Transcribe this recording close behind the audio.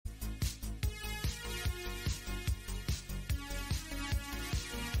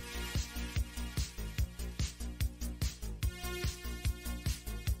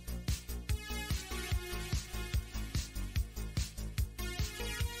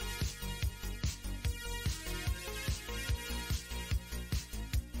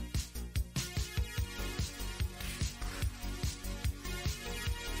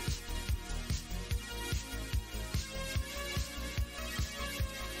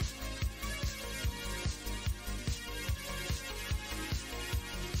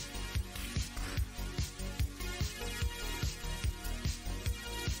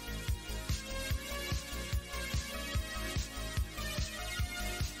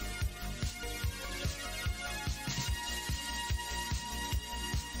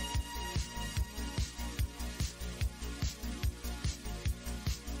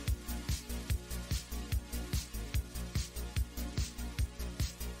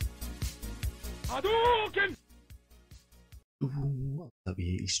Ooh, that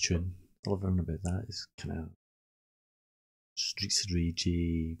wee 80s tune. I love everything about that. It's kind of Streets of Rage,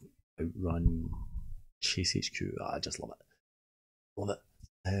 Outrun, Chase HQ. I just love it. Love it.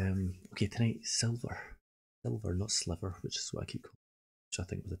 Okay, tonight, Silver. Silver, not Sliver, which is what I keep calling it, which I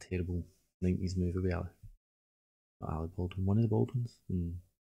think was a terrible 90s movie with Ali Baldwin. One of the Baldwins. And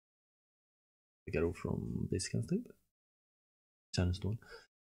the girl from Basic Instinct. Shannon Stone.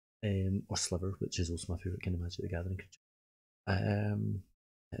 Or Sliver, which is also my favourite kind of Magic the Gathering creature.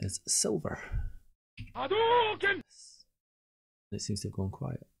 It is Silver. Hadouken! It seems to have gone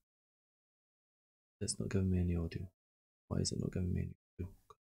quiet. It's not giving me any audio. Why is it not giving me any audio?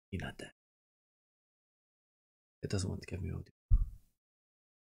 You're not dead. It doesn't want to give me audio.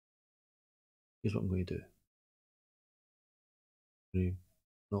 Here's what I'm going to do. I'm going to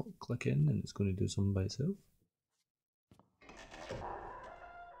not click in and it's going to do something by itself.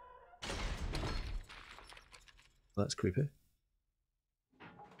 That's creepy.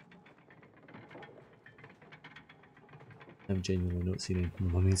 I'm genuinely not seeing anything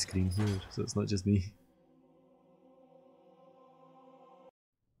on my main screen here, so it's not just me.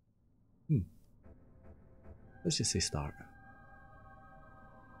 Let's just say start.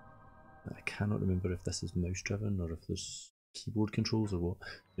 I cannot remember if this is mouse driven or if there's keyboard controls or what.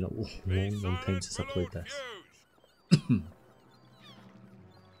 It's been a long time since I played this.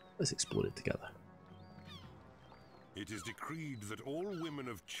 Let's explore it together. It is decreed that all women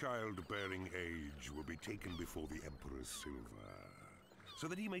of childbearing age will be taken before the Emperor Silver, so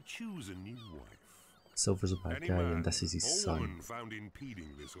that he may choose a new wife. Silver's a bad guy and this is his son. Woman found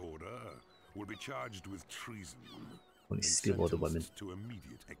impeding this order will be charged with treason. Want to steal all the women. To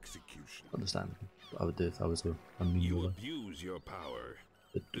immediate execution. Understand what I would do if I was a mean You ruler. abuse your power.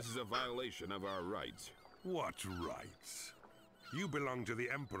 This is a violation of our rights. What rights? You belong to the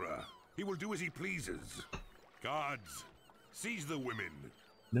Emperor. He will do as he pleases. Guards, seize the women.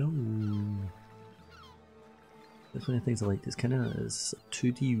 No. That's one of the things I like. It's kind of a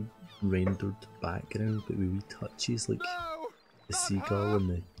 2D rendered background, but with wee touches like the seagull and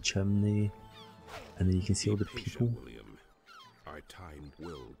the chimney, and then you can see all the people. William. Our time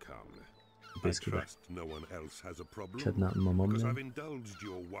will come. Basically, I trust no one else has a problem. kidnapping my mum because then. I've indulged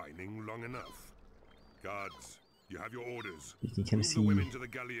your whining long enough. Guards, you have your orders. You can kind of Move see. the women to the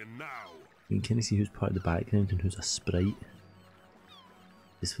galleon now. You can kind of see who's part of the background and who's a sprite.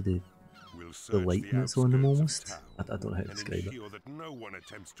 Just for the lighting that's on them almost. I don't know how to describe it. That no one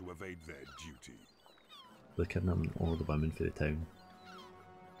attempts to evade their duty. They're kidnapping all the women for the town.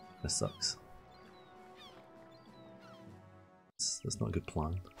 This sucks. That's not a good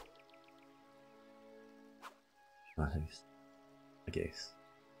plan. My house, I guess.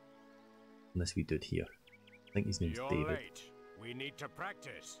 And this wee dude here. I think his name's David. Late. We need to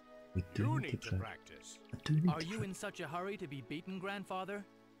practice. We do You need to practice. I do need Are to you in such a hurry to be beaten, Grandfather?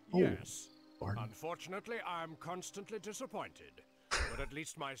 Oh, Yes. darn. Unfortunately, I'm constantly disappointed. But at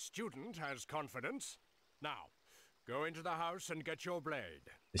least my student has confidence. Now, go into the house and get your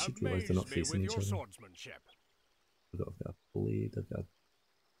blade. They should realise they're not Amaze me facing with each your other. swordsmanship. I've got a blade, I've got...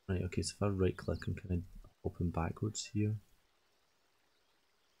 Right, okay, so if I right click, I'm kind of hopping backwards here.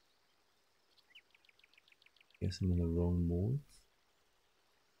 Guess I'm in the wrong mode.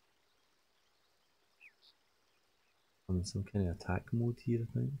 I'm in some kind of attack mode here, I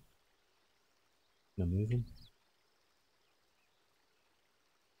think. Can I move him?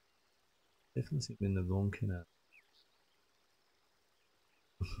 Definitely seem to be in the wrong kind of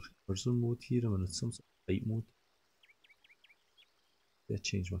cursor mode here. I'm in some sort of fight mode. I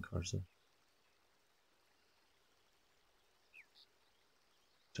change my cursor.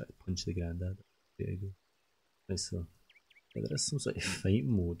 Try to punch the granddad. There you go. Right, so yeah, there is some sort of fight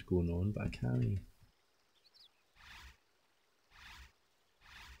mode going on, but I can't.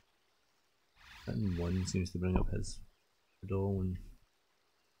 Hitting one seems to bring up his doll and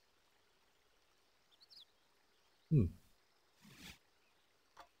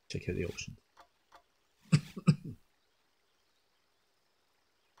check out the options.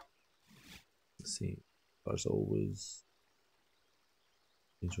 Let's see. Cars always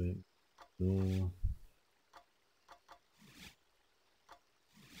enjoy. No.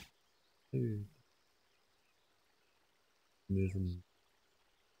 Move them.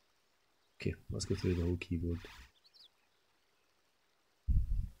 Okay, let's go through the whole keyboard.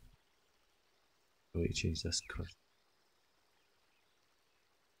 I want to change this cursor.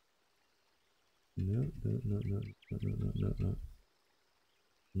 No.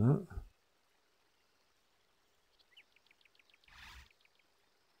 No.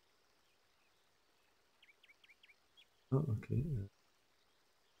 Oh, okay.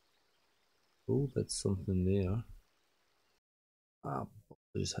 Oh, that's something there. Ah,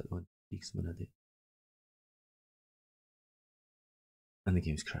 I just hit one because I'm an idiot. And the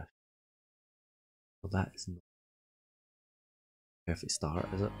game's crashed. Well, that is not a perfect start,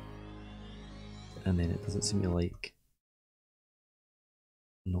 is it? And then it doesn't seem to like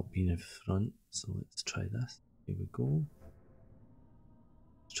not being in front, so let's try this. Here we go.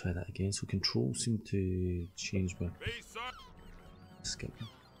 Let's try that again. So controls seem to change my skip.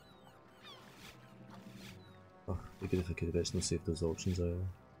 Oh, it'd be good if I could have actually saved those options out.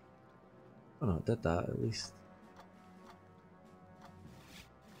 Oh no, it did that at least.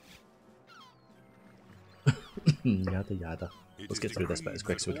 Yada yada. Let's get through this bit as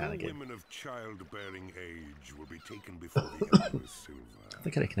quick as we can again. Women of childbearing age will be taken before the Emperor's silver. I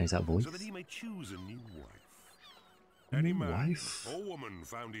think I recognise that voice. So that he may choose a new wife. Any man or woman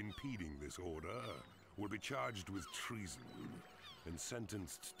found impeding this order will be charged with treason and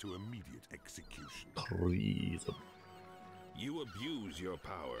sentenced to immediate execution. Treason. You abuse your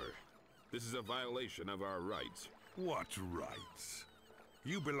power. This is a violation of our rights. What rights?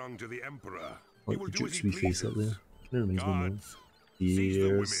 You belong to the Emperor. Like the jokes we face up there. Kind of reminds me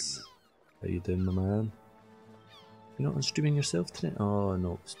of mine. Yes. How you doing, my man? You're not on streaming yourself tonight? Oh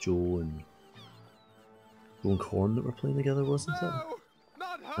no, it's Joe and Corn that were playing together, wasn't it?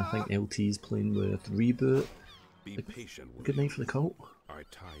 I think LT's playing with Reboot. Be patient. Good night for the cult. Our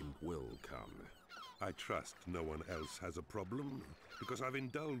time will come. I trust no one else has a problem, because I've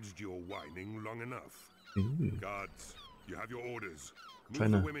indulged your whining long enough. Ooh. Guards, you have your orders. Move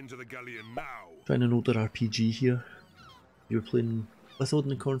Trying the to- women to the galleon now. Trying an older RPG here. You were playing with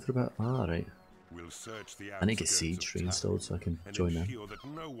Odin and Corn for a bit? Ah, right. We'll search the I need to get outskirts Sage of town reinstalled so I can and join in. ensure that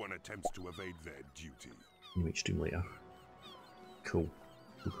no one attempts to evade their duty. You might stream later. Cool.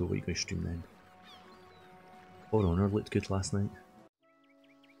 Cool. What are you going to stream then? For Honor looked good last night.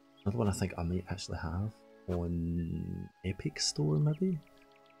 Another one I think I might actually have on Epic Store maybe? I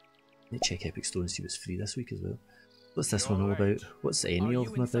need to check Epic Store and see what's free this week as well. What's this one all about? What's any of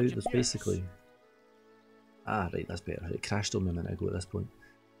them about? There's basically... Ah, right, that's better. It crashed on me a minute ago at this point.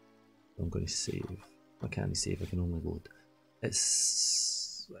 I'm going to save. Why can't I save? I can only load.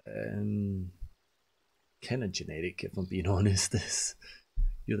 It's... kind of generic, if I'm being honest.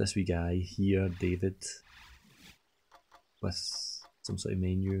 You're this wee guy here, David, with some sort of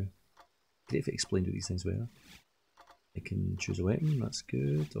menu. Great if it explained what these things were. I can choose a weapon, that's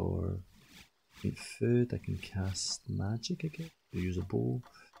good, or eat food. I can cast magic, I guess, or use a bow.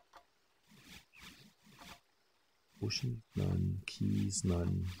 Potions, none. Keys,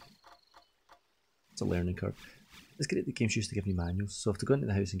 none. It's a learning curve. It's great the games used to give me manuals, so I have to go into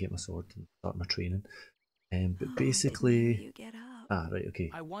the house and get my sword and start my training. But basically... You get up. Ah, right,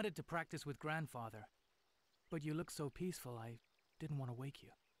 okay. I wanted to practice with grandfather, but you look so peaceful I didn't want to wake you.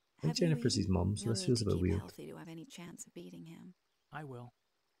 I think Jennifer's his mum, so this feels a bit weird. Healthy to have any chance of beating him. I will.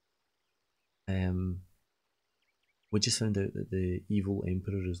 We just found out that the evil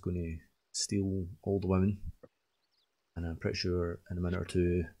emperor is going to steal all the women, and I'm pretty sure in a minute or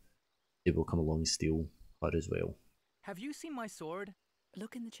two they will come along and steal her as well. Have you seen my sword?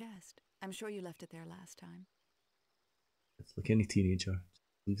 Look in the chest. I'm sure you left it there last time. It's like any teenager,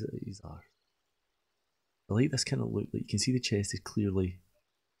 just leaves it at his arse. I like this kind of look. Like you can see the chest is clearly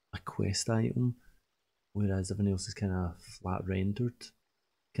a quest item, whereas everything else is kind of flat rendered,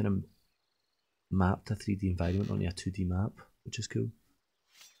 kind of mapped a 3D environment onto a 2D map, which is cool.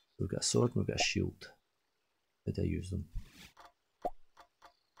 We've got a sword and we've got a shield. How do I use them?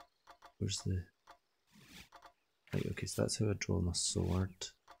 Where's the... Right, okay, so that's how I draw my sword.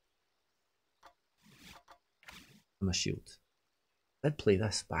 And my shield. I did play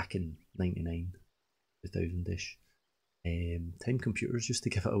this back in 99, 2000-ish. Time Computers used to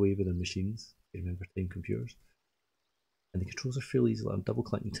give it away with their machines, if you remember Time Computers. And the controls are fairly easy. I'm double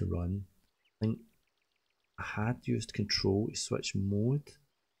clicking to run. I think I had used control to switch mode,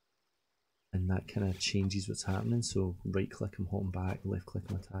 and that kind of changes what's happening. So right click I'm holding back, left click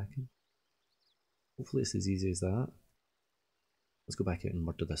I'm attacking. Hopefully it's as easy as that. Let's go back out and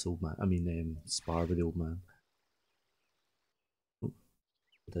murder this old man. I mean, spar with the old man. Oh,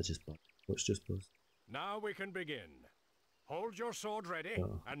 did I just buzz? What's just buzzed? Now we can begin. Hold your sword ready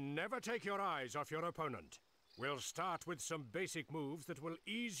and never take your eyes off your opponent. We'll start with some basic moves that will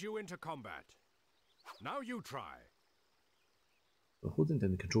ease you into combat. Now you try. So holding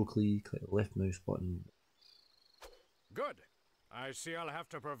down the control key, click the left mouse button. Good. I see I'll have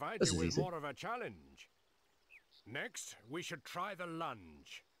to provide This you is with easy. more of a challenge. Next, we should try the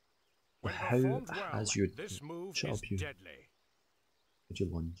lunge. When How performed well, has your... this move Shut is up, you. deadly. How'd you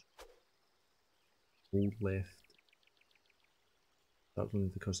lunge? Hold left. Start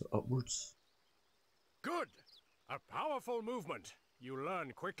moving the cursor upwards. Good! A powerful movement. You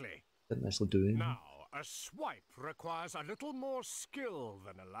learn quickly. Didn't actually do anything. Now, a swipe requires a little more skill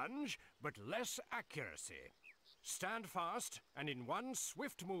than a lunge, but less accuracy. Stand fast, and in one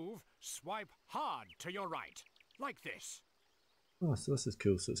swift move, swipe hard to your right. Like this. Oh, so this is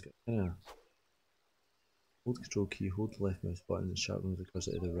cool. So it's got hold the control key, hold the left mouse button, and sharpen with the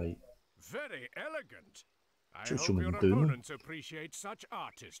cursor to the right. Very elegant. I Should hope show me your them doing it. opponents appreciate such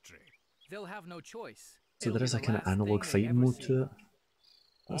artistry. They'll have no choice. So It'll there be is a the kind of last analog thing they fighting ever mode see. to it.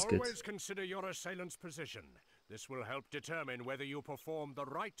 That's good. Always consider your assailant's position. This will help determine whether you perform the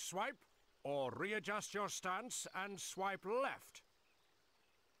right swipe or readjust your stance and swipe left.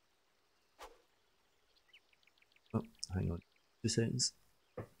 Oh, hang on. 2 seconds.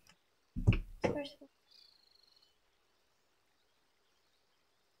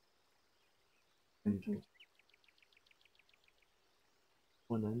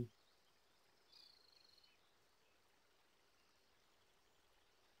 One in.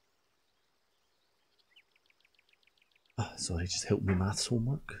 Sorry, just helped me maths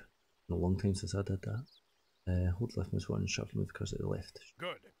homework. Been a long time since I did that. Hold left mouse button and shuffle with the cursor to the left.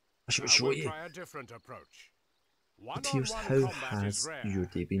 Good. I should Now show we'll you. try a different approach. Tears, One-on-one how combat is has rare. your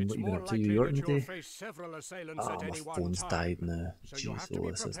day been? It's What you been more up to? You likely working that you'll today? face several assailants Ah, at my any one phone's time. died now. So you have Jeez, to be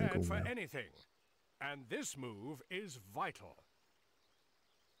this isn't prepared going for well. anything. And this move is vital.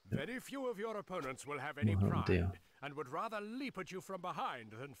 Very few of your opponents will have any Oh, pride dear. and would rather leap at you from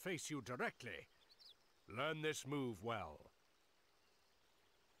behind than face you directly. Learn this move well.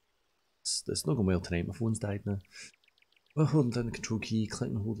 It's not going well tonight. My phone's died now. Well, holding down the control key, click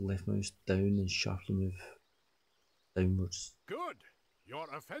and hold the left mouse down and sharply move downwards. Good. Your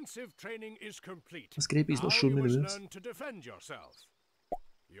offensive training is complete. That's great, but he's not Now showing you me the must moves. learn to defend yourself.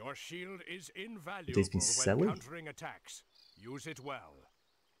 Your shield is invaluable He's been when silly. countering attacks. Use it well.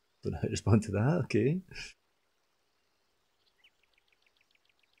 Don't know how to respond to that, okay.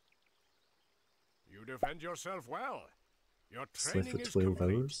 You defend yourself well. Your Slept training for is 12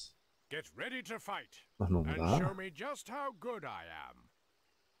 complete. hours. Get ready to fight Nothing wrong with and that. show me just how good I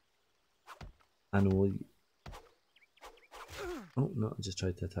am. I know. Oh no, I just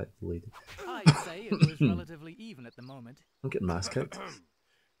tried to attack the lady. I'd say it was relatively even at the moment. I'm getting mass kicked.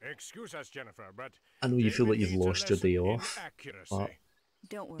 Excuse us, Jennifer, but I know you feel like David you've needs a lost your day lesson in off, accuracy. but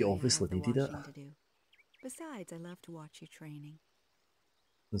Don't worry, you I obviously have the needed it. washing to do. Besides, I love to watch you training.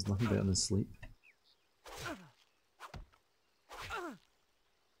 There's nothing better than sleep.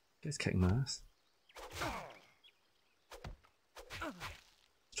 Guy's kicking my ass.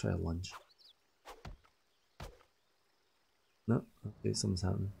 Let's try a lunge. No, okay, something's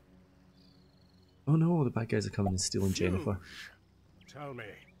happening. Oh no, the bad guys are coming and stealing Jennifer. Tell me,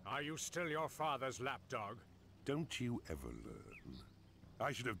 are you still your father's lapdog? Don't you ever learn?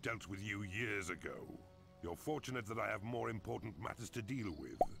 I should have dealt with you years ago. You're fortunate that I have more important matters to deal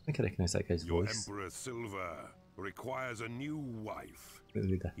with. I think I recognise that guy's Your voice. Emperor Silva requires a new wife. The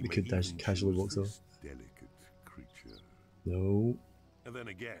He may kid dash even casually choose walks off. this delicate creature. No. And then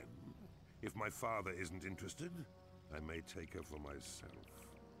again, if my father isn't interested, I may take her for myself.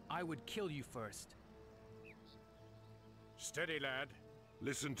 I would kill you first. Steady, lad.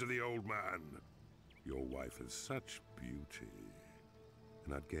 Listen to the old man. Your wife has such beauty,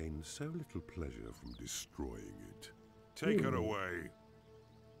 and I'd gain so little pleasure from destroying it. Take her away.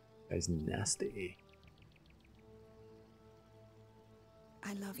 Guy's nasty.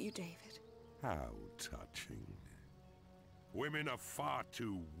 I love you, David. How touching. Women are far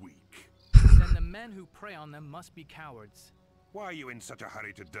too weak. Then the men who prey on them must be cowards. Why are you in such a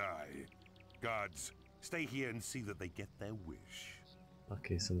hurry to die? Guards, stay here and see that they get their wish.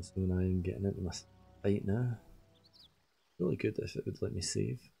 Okay, so I'm assuming I am getting into this fight now. Really good if it would let me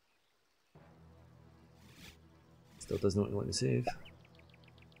save. Still does not let me save.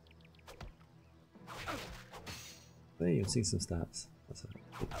 Hey, I'm seeing some stats. That's it.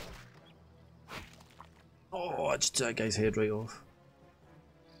 Oh, I just took that guy's head right off.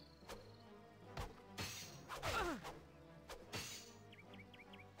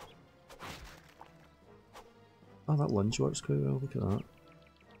 Oh, that lunge works quite well, look at that.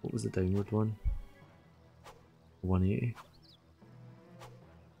 What was the downward one? 180.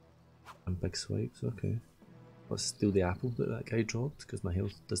 And big swipes, okay. Let's steal the apple that that guy dropped, because my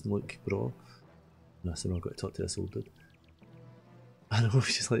health doesn't look raw. No, so I've got to talk to this old dude. I know,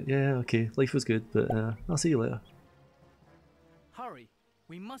 she's like, yeah, okay, life was good, but I'll see you later. Hurry!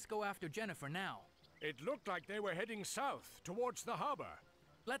 We must go after Jennifer now. It looked like they were heading south, towards the harbor.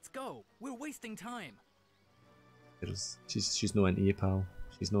 Let's go! We're wasting time! She's not into you, pal.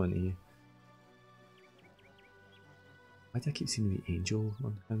 She's not into you. Why do I keep seeing the angel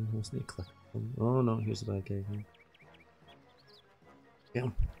on him? I was need to click on him. Oh no, here's the bad guy. Get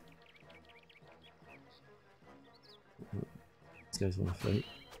him! These guys want to fight.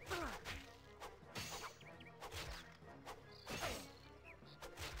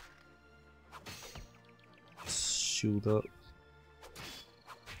 Shield up.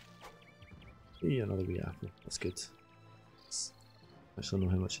 Hey, another wee apple. That's good. I actually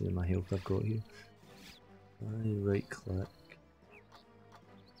know how much of my health I've got here. Right click.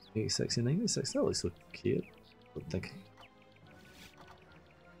 86 and 96. That looks okay. Don't think.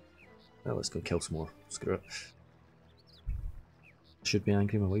 Well, let's go kill some more. Screw it. I should be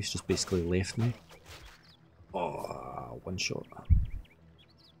angry. My wife's just basically left me. Oh, one shot.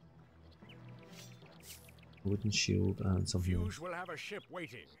 Wooden shield and something else. Fuse will have a ship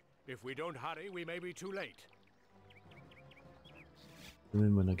waiting. If we don't hurry, we may be too late. And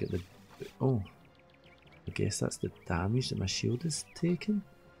then when I get the... Oh. I guess that's the damage that my shield is taking?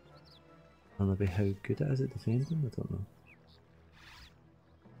 Or maybe how good it is at defending? I don't know.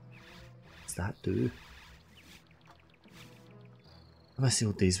 What's that do? I miss the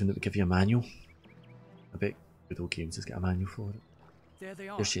old days when it would give you a manual. I bet good old games has got a manual for it. There they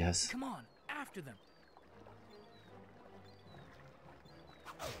are. There she is. Come on, after them.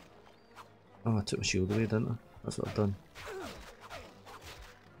 Oh, I took my shield away, didn't I? That's what I've done.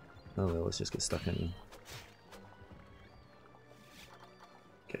 Oh well, let's just get stuck in here.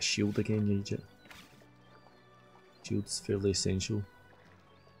 Get a shield again, you idiot. Shield's fairly essential.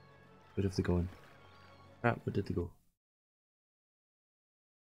 Where have they gone? Crap, where did they go?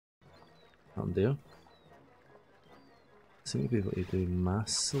 I'm there. Seem to be able to do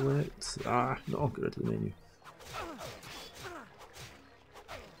mass select. Ah, no, get rid of the menu.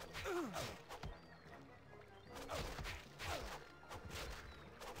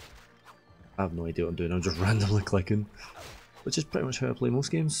 I have no idea what I'm doing, I'm just randomly clicking. Which is pretty much how I play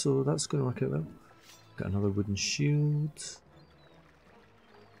most games, so that's going to work out well. Got another wooden shield.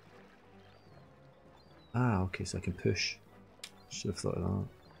 Ah, okay, so I can push. Should have thought of that.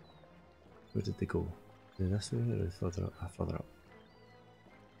 Where did they go? Are they this way or further up? Ah, further up.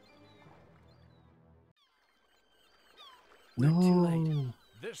 We're too late. No!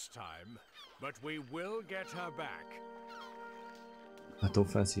 This time, but we will get her back. I don't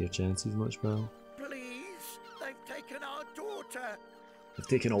fancy your chances much, pal. Please, they've taken our daughter. They've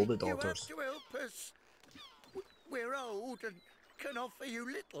taken all the daughters. You have to help us. We're old and can offer you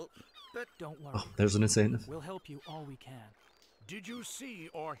little, but Don't worry. Oh, there's an incentive. We'll help you all we can. Did you see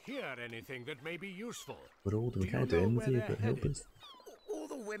or hear anything that may be useful? We're old and we Do you can't do know anything where with you, they're but help headed? us. all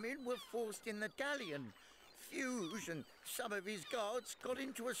the women were forced in the galleon. Fuse and some of his guards got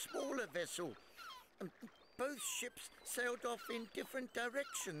into a smaller vessel. Both ships sailed off in different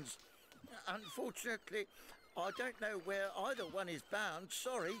directions. Unfortunately, I don't know where either one is bound,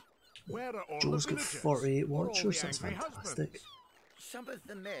 sorry. Where are all Joe's the got villagers? 48 Or all watchers, the that's angry fantastic. husbands? Some of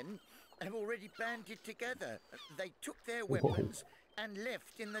the men have already banded together. They took their Whoa. weapons and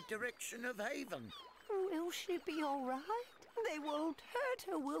left in the direction of Haven. Will she be all right? They won't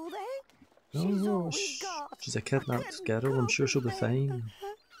hurt her, will they? No, She's all no, we got. she's a kidnapped Couldn't girl, I'm sure she'll be cope with fine.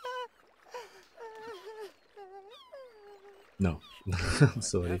 No, I'm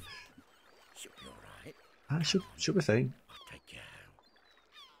sorry. She'll be all right. Ah, she'll be fine. I'll take care.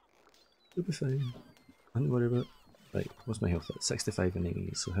 She'll be fine. Nothing to worry about. Right, what's my health at? 65 and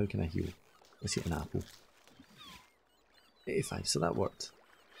 88, so how can I heal? Let's eat an apple. 85, so that worked.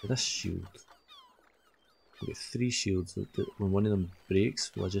 With this shield, I've got 3 shields. When one of them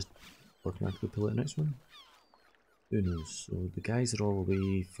breaks, will I just automatically pull out the next one? Who knows? So the guys are all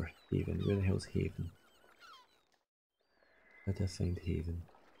away for Haven. Where the hell's Haven? How did I find Haven?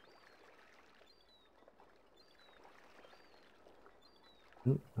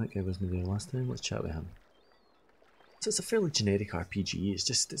 Oh, that guy wasn't there last time. Let's chat with him. So it's a fairly generic RPG.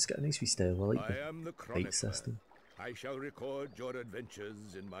 It's got a nice wee style. I like I am the the fight chronicler. system. I shall record your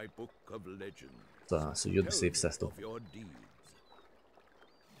adventures in my book of legends. So you're the Tell save me system. of your deeds.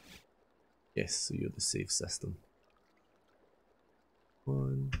 Yes, so you're the save system.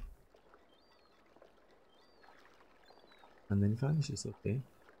 1. And then vanishes, okay.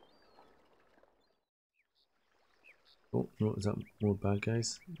 Oh, no, is that more bad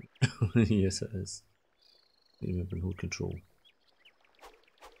guys? Yes, it is. Remember and hold control.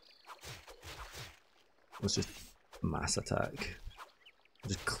 Let's just mass attack.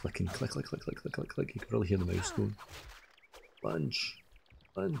 Just clicking, click, click, click, click, click, click, click. You can really hear the mouse going. Lunge!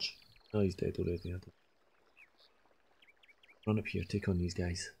 Lunge! Oh, he's dead already. Run up here, take on these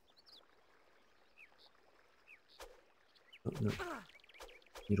guys. Oh, no.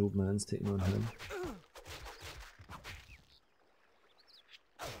 Your old man's taking on him.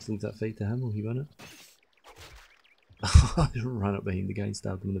 Just leave that fight to him, will he win it? I just ran up behind the guy and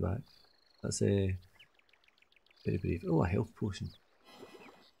stabbed him in the back. That's very brave. Oh, a health potion.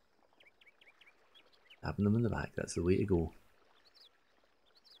 Stabbing them in the back, that's the way to go.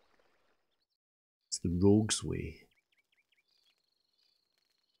 It's the rogue's way.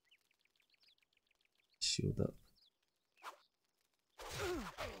 Shield up.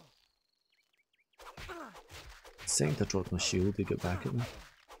 The second I dropped my shield, they get back at me.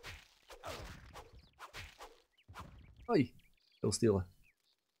 Oi! Kill stealer.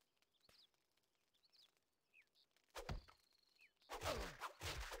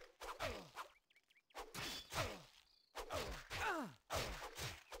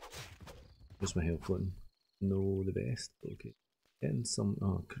 Where's my health button? No, the best. Okay. Getting some.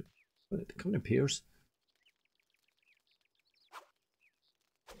 Oh, coming in pairs.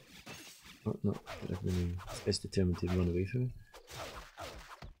 Oh, no. It's determined to run away from me.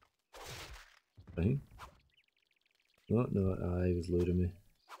 Right. No, no, he was luring me.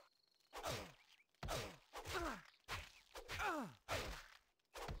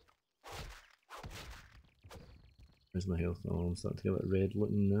 Where's my health? Oh, I'm starting to get a bit red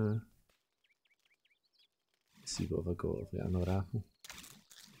looking now. Let's see what have I got. I've got another apple.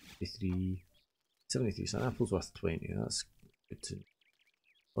 73, so an apple's worth 20, that's good to.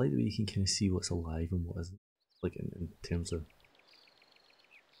 I like the way you can kind of see what's alive and what isn't. Like in terms of.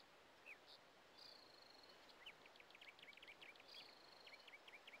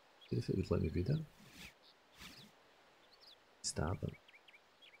 If it would let me read it. Stab it.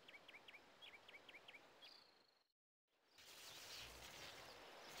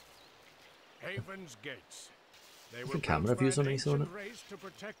 Haven's gates. They The camera views are nice on it. Race to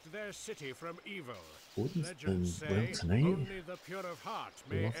protect their city from evil. Odin's been Legends well say tonight. only the pure of heart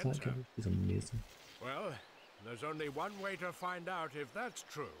I may love that enter. guy. He's amazing. Well, there's only one way to find out if that's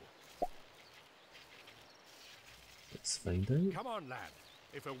true. Let's find out. Come on, lad.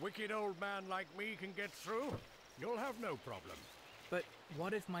 If a wicked old man like me can get through, you'll have no problem. But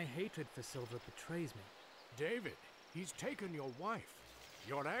what if my hatred for Silver betrays me? David, he's taken your wife.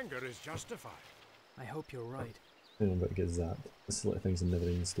 Your anger is justified. I hope you're right. I think I'm about to get zapped. This is like things are never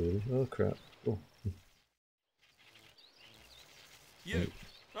in the story. Oh crap. Oh. You,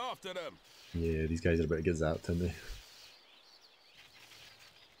 after them. Yeah, these guys are about to get zapped, aren't they?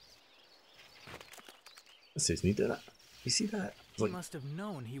 That saves me, did it? You see that? It's He like must have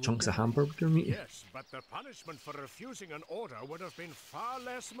known he would chunks of die. hamburger meat. Yes, but the punishment for refusing an order would have been far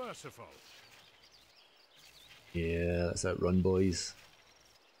less merciful. Yeah, that's it, run boys.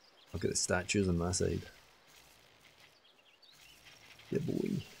 I've got the statues on my side. Yeah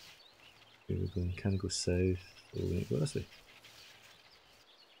boy. Here we go, kind of go south. Oh, we need to go this way.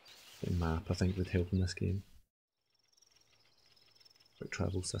 The map I think would help in this game. Quick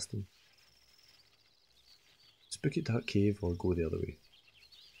travel system. Spooky Dark Cave or go the other way?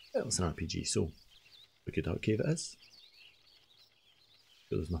 Well, it's an RPG, so Spooky Dark Cave it is.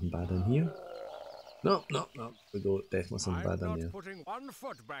 Sure there's nothing bad in here. No, no, no. We go definitely something I'm bad in not here. putting one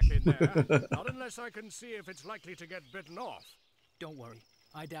foot back in there, not unless I can see if it's likely to get bitten off. Don't worry.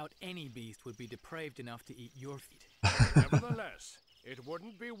 I doubt any beast would be depraved enough to eat your feet. Nevertheless, it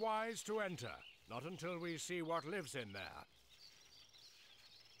wouldn't be wise to enter, not until we see what lives in there.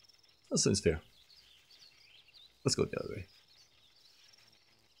 That sounds fair. Let's go the other way.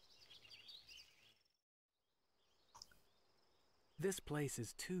 This place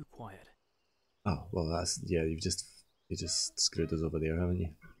is too quiet. Oh, well that's, yeah, you just screwed us over there, haven't you?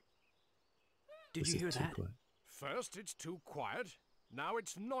 Did This you is hear too that? quiet. First it's too quiet, now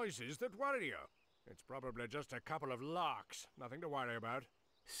it's noises that worry you. It's probably just a couple of larks, nothing to worry about.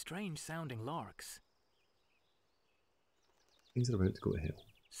 Strange sounding larks. Things are about to go to hell.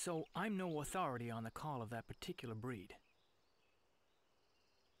 So I'm no authority on the call of that particular breed.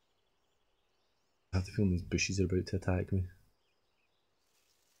 I have the feeling these bushes are about to attack me.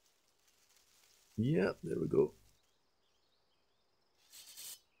 Yep, there we go.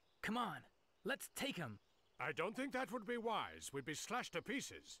 Come on, let's take him. I don't think that would be wise. We'd be slashed to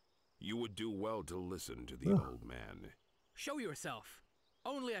pieces. You would do well to listen to the Oh. old man. Show yourself.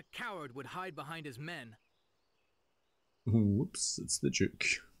 Only a coward would hide behind his men. Whoops, it's the Duke.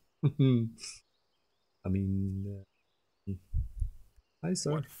 I mean, hi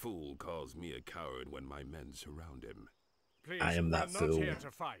sir. What fool calls me a coward when my men surround him? Please, I am that we're not fool. here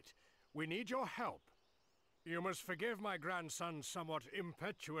to fight. We need your help. You must forgive my grandson's somewhat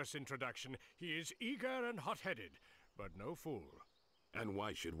impetuous introduction. He is eager and hot-headed, but no fool. And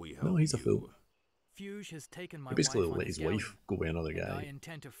why should we help No, he's a you? fool. Fuge has taken my He basically wife on let his his wife galleon, go with another and I guy.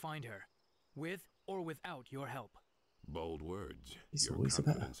 intend to find her, with or without your help. Bold words. He's Your always a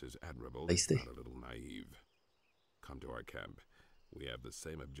bit confidence is admirable, feisty. not a little naive. Come to our camp. We have the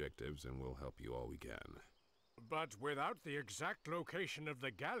same objectives and we'll help you all we can. But without the exact location of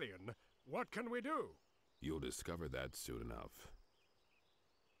the galleon, what can we do? You'll discover that soon enough.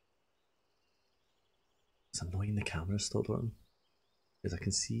 It's annoying the camera stopped working. Because I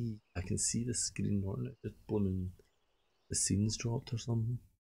can see the screen on it, just blooming the scenes dropped or something.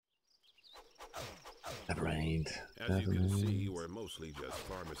 Never mind. As you can see, we're mostly just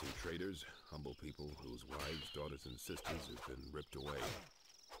pharmacy traders, humble people whose wives, daughters, and sisters have been ripped away.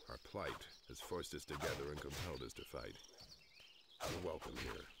 Our plight has forced us together and compelled us to fight. You're welcome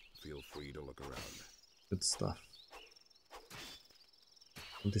here. Feel free to look around. Good stuff.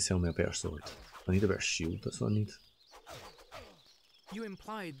 Want to sell me a better sword. I need a better shield, that's what I need. You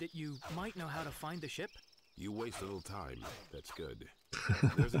implied that you might know how to find the ship? You waste a little time. That's good.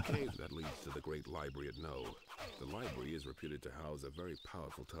 There's a cave that leads to the Great Library at No. The library is reputed to house a very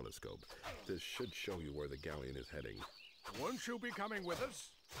powerful telescope. This should show you where the galleon is heading. Won't you be coming with us?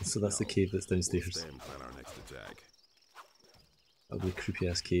 So that's the cave that's downstairs. We'll stay and plan our next attack. That'll be a creepy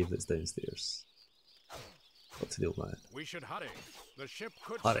ass cave that's downstairs. Up to the old man. We should hurry. The ship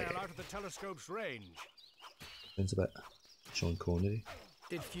could Hurry. sail out of the telescope's range. Sounds a bit Sean Connery.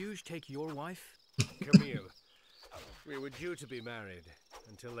 Did Fuge take your wife? Camille, we were due to be married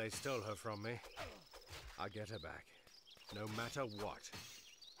until they stole her from me. I'll get her back, no matter what.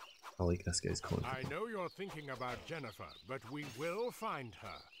 I like this guy's content. I know you're thinking about Jennifer, but we will find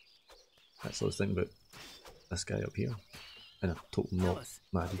her. That's what I was thinking about this guy up here. In a total Tell not us,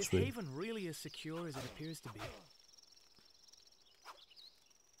 magic is way. Haven really as secure as it appears to be?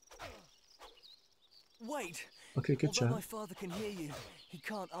 Wait! Okay, good Although chat. my father can hear you, he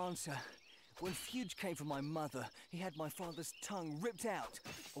can't answer. When Fuge came for my mother, he had my father's tongue ripped out.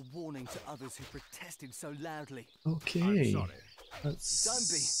 A warning to others who protested so loudly. Okay. I'm sorry. That's Don't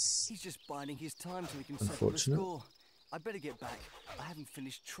be. He's just biding his time till he can settle the Unfortunate. score. I'd better get back. I haven't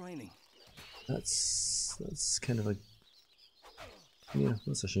finished training. That's kind of a yeah,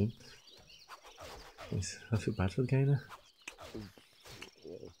 that's a shame. I feel bad for the guy now.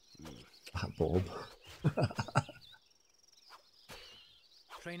 Ah, Bob.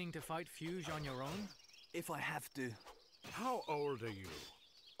 Training to fight Fuge on your own? If I have to. How old are you?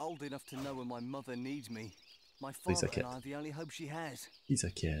 Old enough to know when my mother needs me. My He's a father kid. and I are the only hope she has. He's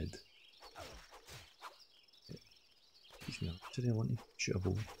a kid. Excuse me, did I want to shoot a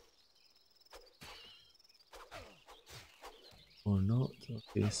bow? Or not?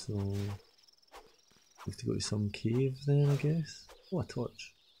 Okay, so we have to go to some cave then, I guess. Oh, a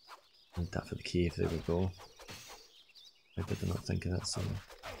torch. And that for the cave, there we go. How did I not think of that sooner?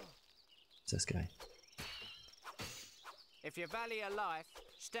 It's this guy. If you value your life,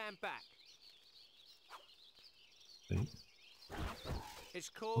 stand back. Right. It's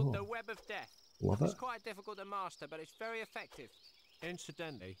called Oh. the Web of Death. Love It's it. quite difficult to master, but it's very effective.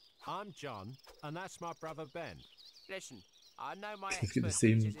 Incidentally, I'm John, and that's my brother Ben. Listen, I know my They've got the expertise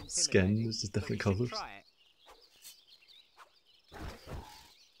same is skin, intimidating, it's just but different you should colours. try it.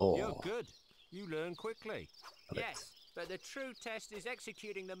 You're Oh, good. You learn quickly. Yes, but the true test is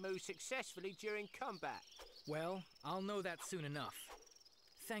executing the move successfully during combat. Well, I'll know that soon enough.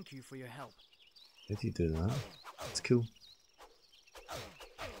 Thank you for your help. how do you do that? It's cool.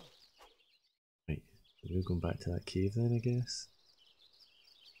 Right, we're going back to that cave then, I guess.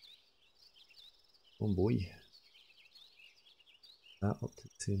 Oh boy. That up to the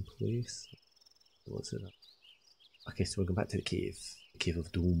same place. What's it? Okay, so we're going back to the cave. The Cave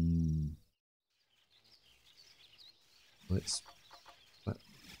of Doom. Let's... What?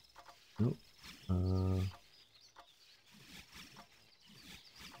 Nope.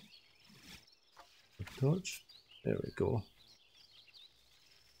 Torch. There we go.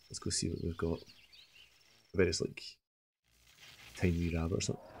 Let's go see what we've got. I bet it's like tiny rabbit or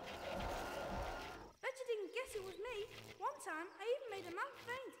something. Bet you didn't guess it was me. One time, I even made a man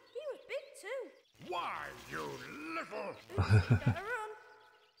faint. He was big too. Why, you little... Oops, better run.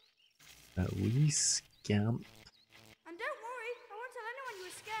 That wee scamp. And don't worry, I won't tell anyone you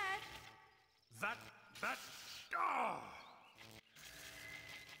were scared. That... Ah!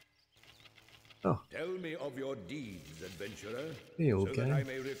 Oh, Tell me of your deeds, adventurer, hey old so guy. that I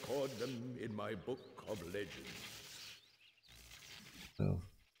may record them in my book of legends. Well,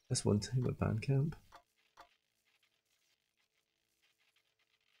 this one time at Bandcamp.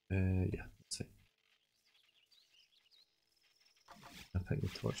 Yeah, that's fine. I pick the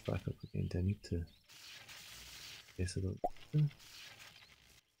torch back up again. Do I need to? Yes, I don't.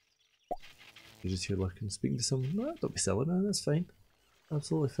 You're just here lurking, speaking to someone. No, don't be silly, man. That's fine.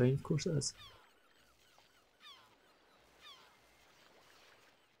 Absolutely fine. Of course it is.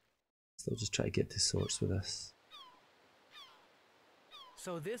 So I'll just try to get to sorts with this.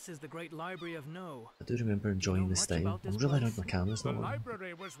 So this is the great library of No. I do remember enjoying this time. I'm really annoyed my camera's The not on.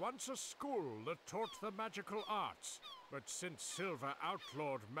 library was once a school that taught the magical arts, but since Silver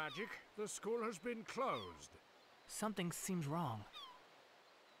outlawed magic, the school has been closed. Something seems wrong.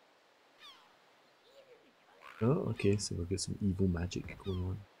 Oh, okay, so we've got some evil magic going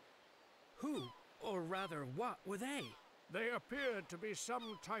on. Who, or rather what, were they? They appeared to be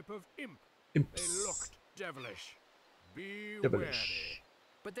some type of imp. Imps. They looked devilish. Be Devilish. wary.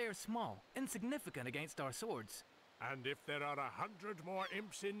 But they are small, insignificant against our swords. And if there are 100 more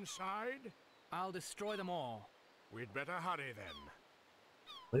imps inside, I'll destroy them all. we'd better hurry then.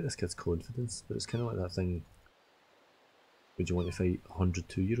 I like this kid's confidence, but it's kind of like that thing. Would you want to fight 100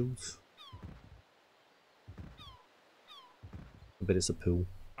 2-year-olds? I bet it's a pool.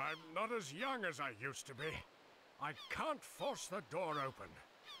 I'm not as young as I used to be. I can't force the door open.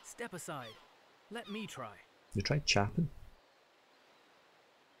 Step aside. Let me try. You tried chapping?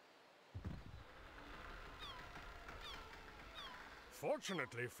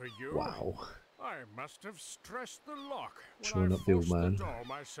 Fortunately for you, Wow. I must have stressed the lock when Showing I up the old forced man. the door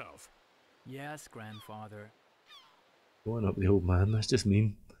myself. Yes, grandfather. Going up the old man, that's just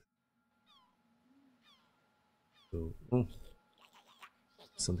mean. So, oh.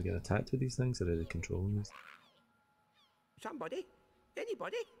 Something getting attacked with these things, or are they controlling these? Somebody?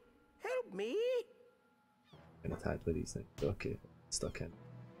 Anybody? Help me! Getting attacked with these things. Okay, stuck in.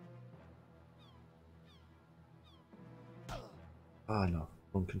 Ah no,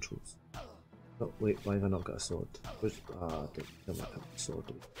 wrong controls. Oh wait, why have I not got a sword? Where's, don't like a sword.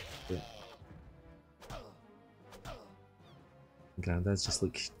 Yeah. Granddad's just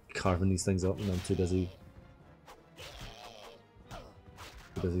like carving these things up and I'm too busy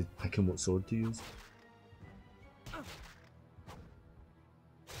picking what sword to use.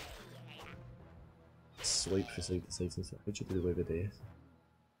 Swipe for side to side and stuff. How'd you do away with this?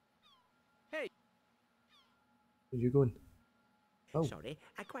 Hey! Where are you going? Oh. Sorry,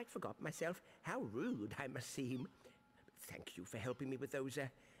 I quite forgot myself. How rude I must seem. Thank you for helping me with those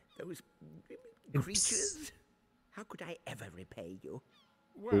creatures. How could I ever repay you?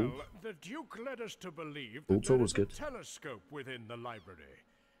 Well, the Duke led us to believe that Bolt's there always is a good. telescope within the library.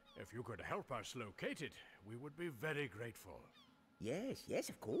 If you could help us locate it, we would be very grateful. Yes, yes,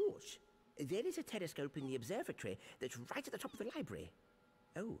 of course. There is a telescope in the observatory that's right at the top of the library.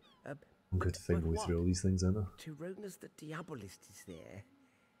 Oh, Good thing we through all these things, aren't I? Tyronas the Diabolist is there.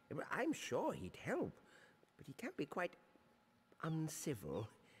 Well, I'm sure he'd help, but he can be quite uncivil.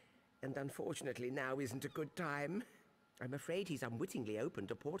 And unfortunately now isn't a good time. I'm afraid he's unwittingly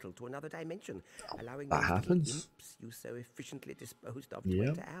opened a portal to another dimension, allowing that those little happens. imps you so efficiently disposed of to Yeah,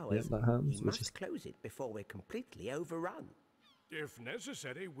 enter ours. yeah, that happens, He which must is- close it before we're completely overrun. If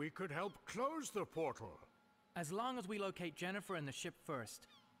necessary, we could help close the portal. As long as we locate Jennifer and the ship first.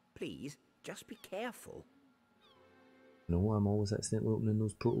 Please, just be careful. No, I'm always accidentally opening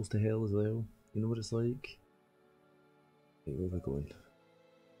those portals to hell as well. You know what it's like? Right, where are we going?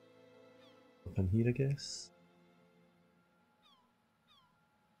 Up in here, I guess?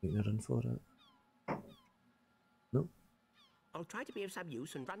 Making a run for it. No. I'll try to be of some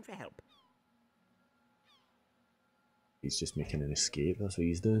use and run for help. He's just making an escape, that's what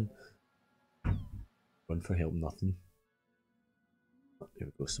he's doing. Run for help, nothing. Oh, here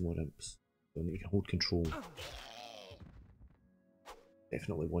we go, some more imps. So you can hold control.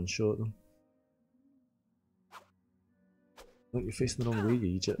 Definitely one shot them. Look, you're facing the wrong way,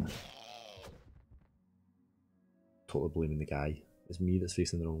 you idiot. Totally blaming the guy. It's me that's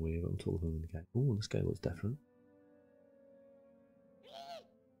facing the wrong way, but I'm totally blaming the guy. Oh, this guy looks different.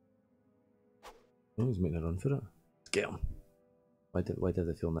 Oh, he's making a run for it. Let's get him. Why did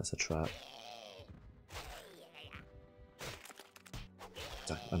I feel that's a trap?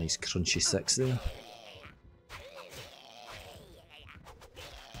 A nice crunchy 6 there.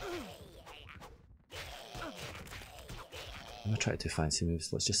 I'm gonna try to do fancy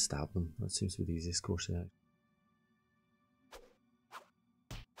moves. Let's just stab them. That seems to be the easiest course of action.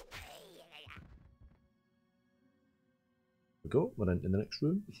 There we go. We're into the next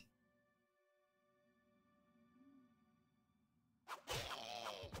room.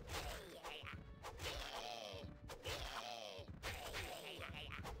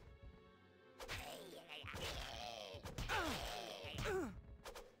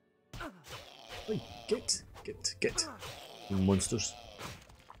 Oi, get. Monsters.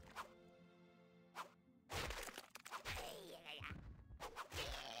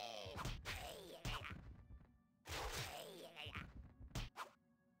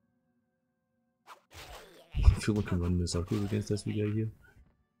 I feel like I'm running in circles against this wee guy here.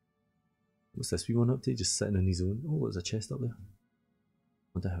 What's this wee one up to? Just sitting on his own. Oh, there's a chest up there.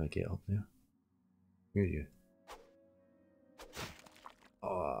 Wonder how I get up there. Here you.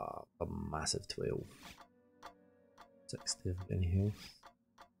 Oh, a massive 12. 60 if I get any health.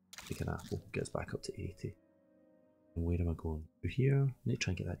 Take an apple, gets back up to 80. And where am I going? Through here? I need to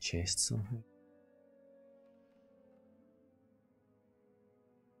try and get that chest somehow.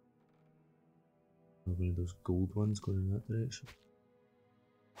 One of those gold ones going in that direction.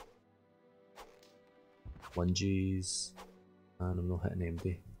 Lunges. And I'm not hitting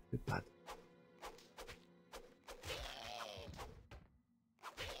empty. Too bad.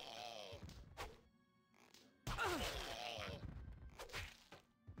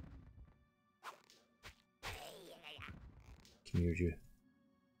 Come here, you.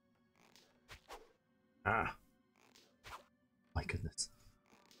 Ah! My goodness.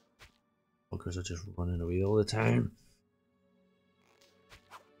 Fuckers are just running away all the time.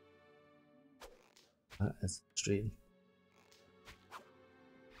 That is frustrating.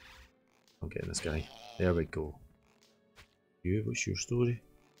 I'm getting this guy. There we go. You, what's your story?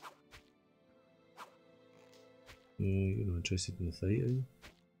 You're not interested in the fight, are you?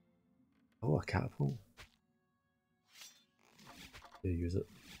 Oh, a catapult. Yeah, use it.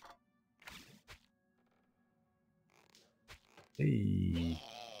 Hey!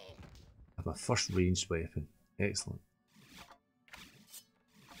 I have my first ranged weapon. Excellent.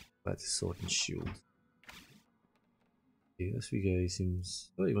 Back to sword and shield. Okay, this wee guy seems...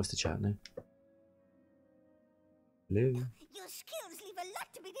 Oh, he must have chat now. Hello? Your skills leave a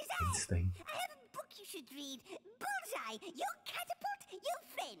lot to be desired. Einstein. I have a book you should read. Bullseye, your catapult, your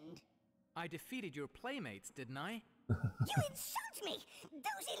friend. I defeated your playmates, didn't I? You insult me!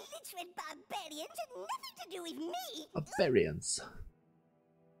 Those illiterate barbarians had nothing to do with me! Barbarians.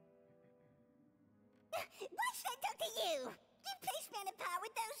 What's that done to you? You placed me on a par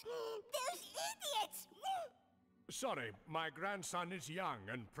with those idiots! Sorry, my grandson is young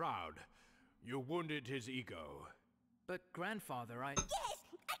and proud. You wounded his ego. But grandfather, I... Yes,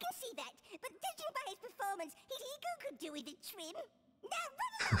 I can see that. But judging by his performance, his ego could do with a trim. Now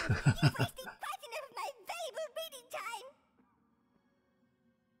run along! You've wasted quite enough of my valuable reading time!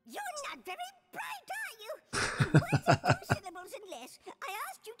 You're not very bright, are you? Words of 2 syllables and less. I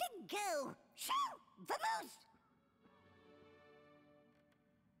asked you to go. So, vamos!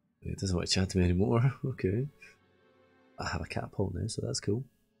 It doesn't want to chat to me anymore. Okay. I have a catapult now, so that's cool.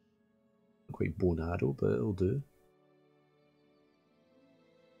 Not quite bow and arrow, but it'll do.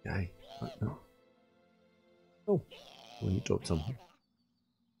 Guy. No. Oh. Well, you dropped something.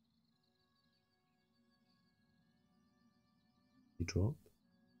 You dropped?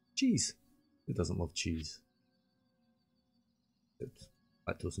 Cheese. Who doesn't love cheese? It's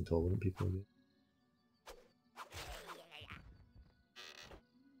lactose intolerant people again.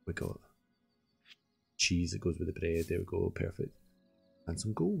 We got cheese that goes with the bread. There we go, perfect. And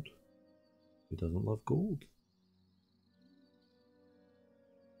some gold. Who doesn't love gold?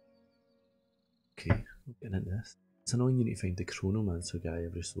 Okay, I'm getting into this. It's annoying you need to find the Chronomancer guy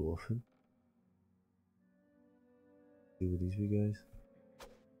every so often. Deal with these wee guys.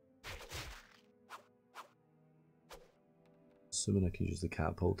 Assuming I can use the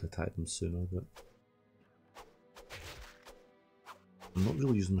catapult to attack them sooner, but I'm not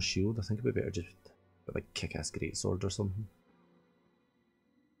really using my shield. I think it'd be better just have a kick-ass greatsword or something.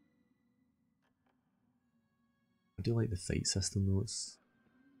 I do like the fight system though. It's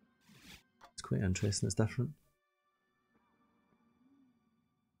quite interesting. It's different.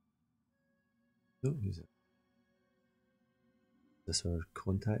 Oh, who's it? Is this our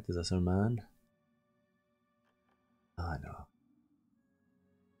contact? Is this our man? Ah, no.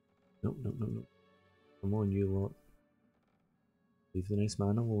 Nope, nope, nope, nope. Come on, you lot. Leave the nice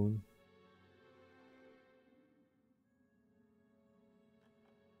man alone.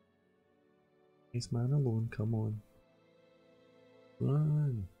 Nice man alone, come on.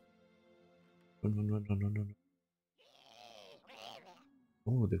 Run! Run, run, run, run, run, run.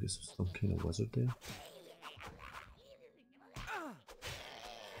 Oh, there is some kind of wizard there.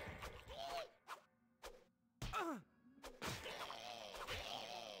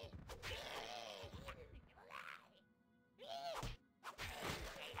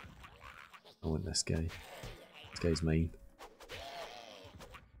 I want this guy. This guy's mine.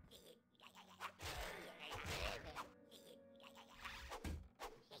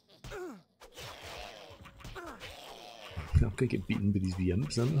 I'm gonna get beaten by these wee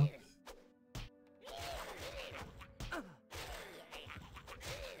imps, aren't I?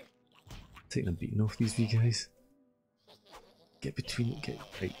 Taking a beating off these wee guys. Get between, get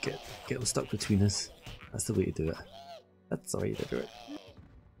them stuck between us. That's the way to do it. That's the way to do it.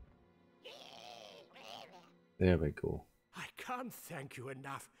 There we go. I can't thank you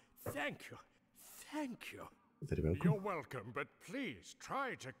enough. Thank you. Thank you. Very welcome. You're welcome, but please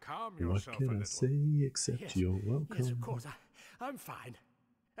try to calm What yourself a can little. I say except Yes, you're welcome? Yes, of course. I'm fine.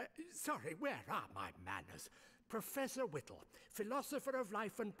 Sorry, where are my manners? Professor Whittle, philosopher of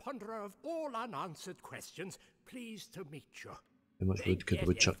life and ponderer of all unanswered questions, pleased to meet you. How much wood could the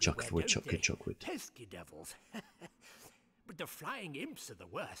woodchuck chuck if the woodchuck could chuck wood? Pesky devils. But the flying imps are the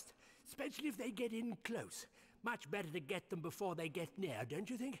worst, especially if they get in close. Much better to get them before they get near, don't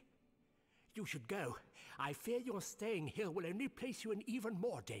you think? You should go. I fear your staying here will only place you in even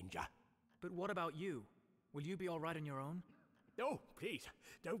more danger. But what about you? Will you be all right on your own? Oh, please,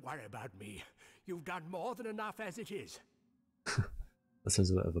 don't worry about me. You've done more than enough as it is. That sounds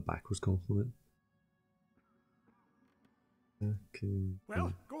a bit of a backwards compliment. Okay.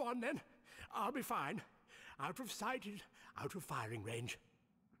 Well, go on then. I'll be fine. Out of sight and out of firing range.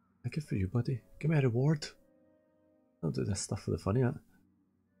 Good for you, buddy. Give me a reward. I'll do this stuff for the fun of it.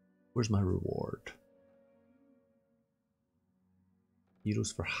 Where's my reward?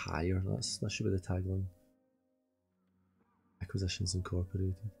 Heroes for hire. That should be the tagline. Acquisitions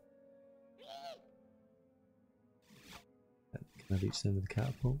Incorporated. Can I reach them with the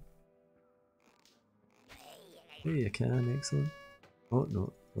catapult? Hey, I can. Excellent. Oh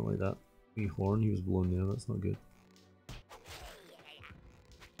no, not like that. Wee horn he was blown there. That's not good.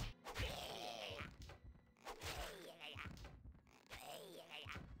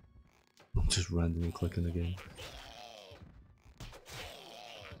 I'm just randomly clicking again.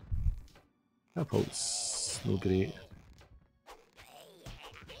 Catapults, no great.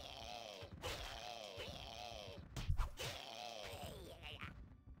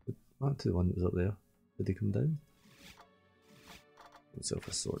 Back to the one that was up there. Did he come down? Get himself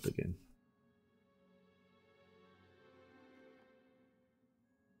a sword again.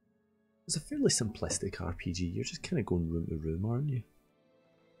 It's a fairly simplistic RPG. You're just kind of going room to room, aren't you?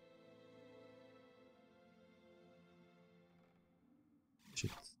 Should.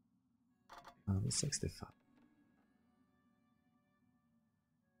 It's 65. I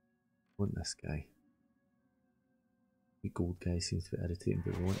want this guy. The gold guy seems to be irritating,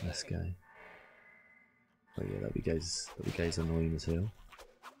 but we want this guy. Oh yeah, that guy's annoying as hell.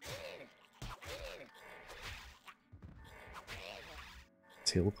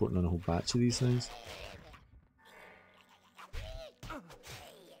 Teleporting on a whole batch of these things.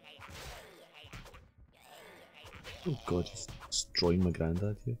 Oh god, he's destroying my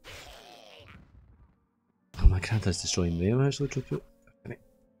granddad here. Oh, my granddad's destroying them actually, Triplet. Can I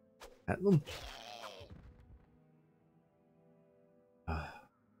hit them?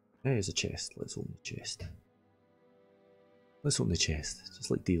 There's a chest. Let's open the chest. Let's open the chest, just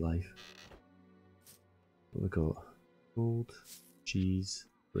like D-Live. What we got? Gold, cheese,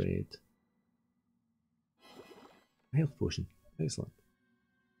 bread. Health potion. Excellent.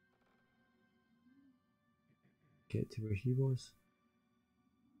 Get to where he was.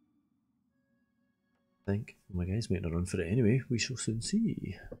 I think my guy's making a run for it anyway. We shall soon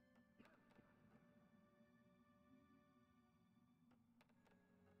see.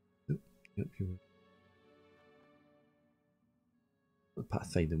 Yep, you were.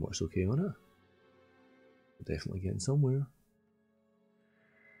 Pathfinding works okay on it. We're definitely getting somewhere.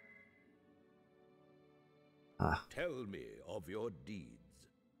 Ah. Tell me of your deeds.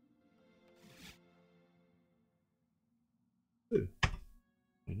 Ooh.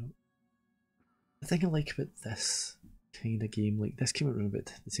 Why not? The thing I like about this kind of game, like this came out around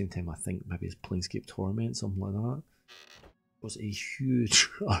about the same time I think maybe it's Planescape Torment, something like that. Was a huge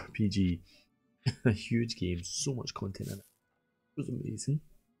RPG, a huge game, so much content in it. It was amazing.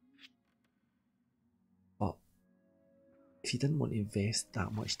 But if you didn't want to invest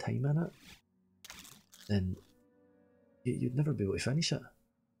that much time in it, then you'd never be able to finish it.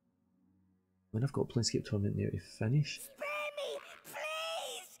 I mean, I've got Planescape Torment there to finish. Spare me,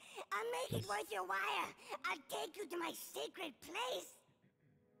 please! I'll make it worth your while. I'll take you to my secret place.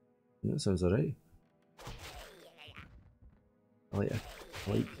 Yeah, that sounds alright. I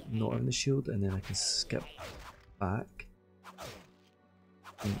like not having the shield, and then I can skip back.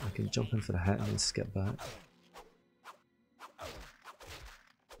 And I can jump in for a hit and then skip back.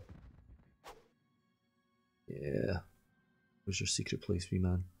 Yeah. Where's your secret place, wee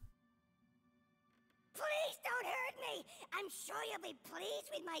man? Please don't hurt me. I'm sure you'll be pleased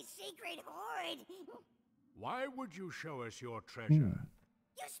with my secret hoard. Why would you show us your treasure?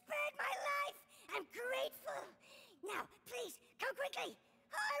 You spared my life. I'm grateful. Now, please, come quickly.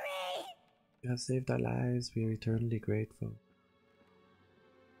 Hurry! You have saved our lives. We are eternally grateful.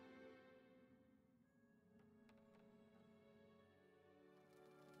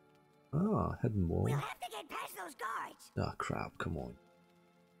 Ah, hidden wall. We'll have to get past Ah, crap, come on.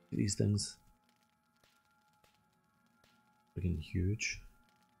 These things. Freaking huge.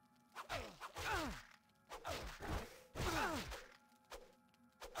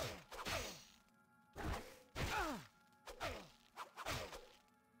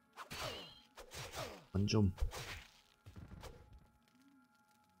 Lunge 'em.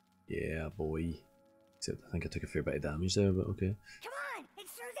 Yeah, boy. Except I think I took a fair bit of damage there, but okay. Come on,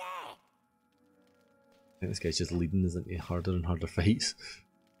 it's through there. I think this guy's just leading us into harder and harder fights.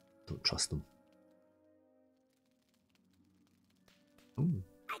 Don't trust him. Ooh.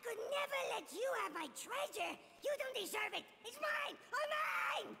 I could never let you have my treasure. You don't deserve it. It's mine.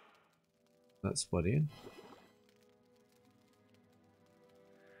 All mine. That's worrying.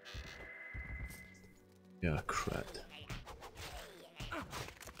 Yeah, crap.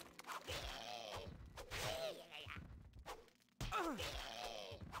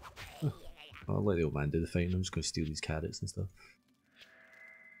 I'll let the old man do the fighting. I'm just going to steal these carrots and stuff.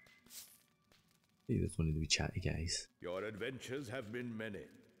 Hey, there's one of the wee chatty guys. Your adventures have been many.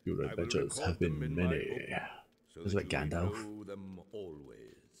 Your adventures have been many. So There's like Gandalf. know them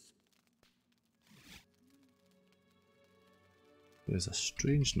always. There's a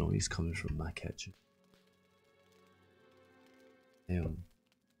strange noise coming from my kitchen. I am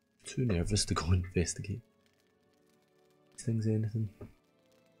too nervous to go investigate. These things, anything?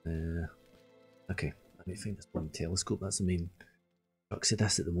 Okay, I need to find this one telescope. That's the main crux of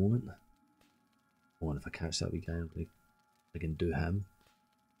this at the moment. Oh, and if I catch that wee guy, I can do him.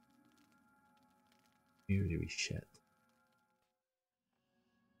 You really shit.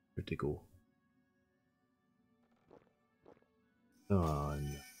 Where'd they go? Oh, no.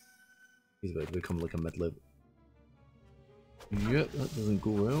 He's about to become like a mid-level. Yep, that doesn't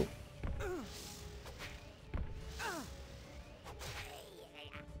go well.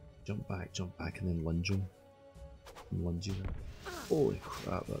 Jump back, and then lunge him. And lunge him. Holy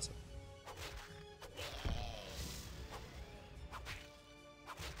crap, that's it.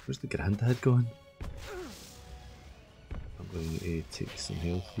 Where's the granddad going? I'm going to take some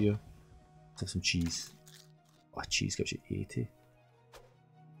health here. Let's have some cheese. Oh, cheese gives you 80.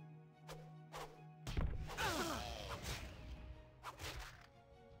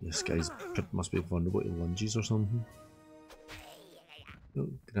 This guy's must be vulnerable to lunges or something. Oh,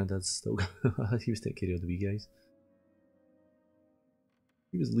 Granddad's still got he was taking care of the wee guys.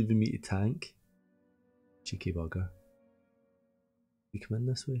 He was leaving me to tank. Cheeky bugger. We come in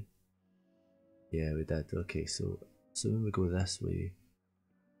this way? Yeah, we did. Okay, so assuming we go this way,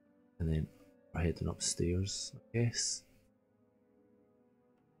 and then we're heading upstairs, I guess.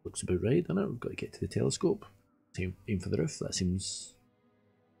 Looks about right, doesn't it? We've got to get to the telescope. Aim for the roof. That seems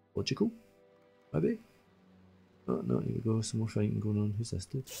logical, maybe. Oh no, here we go. Some more fighting going on. Who's this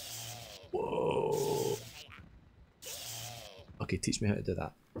dude? Whoa! Okay, teach me how to do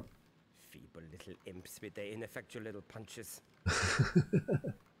that. Feeble little imps with their ineffectual little punches.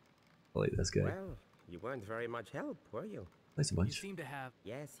 I like this guy. Well, you weren't very much help, were you? Thanks a bunch. You seem to have...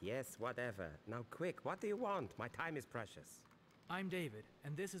 Yes, whatever. Now quick, what do you want? My time is precious. I'm David,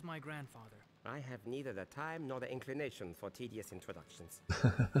 and this is my grandfather. I have neither the time nor the inclination for tedious introductions.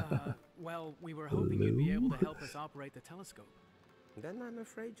 Well, we were hoping you'd be able to help us operate the telescope. Then I'm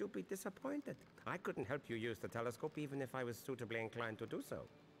afraid you'll be disappointed. I couldn't help you use the telescope even if I was suitably inclined to do so.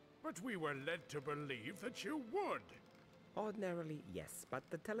 But we were led to believe that you would. Ordinarily, yes, but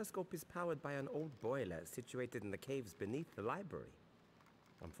the telescope is powered by an old boiler situated in the caves beneath the library.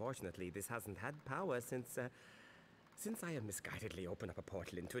 Unfortunately, this hasn't had power since I have misguidedly opened up a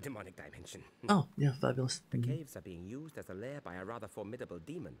portal into a demonic dimension. Oh, yeah, fabulous. The caves are being used as a lair by a rather formidable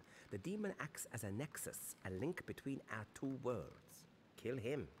demon. The demon acts as a nexus, a link between our two worlds. Kill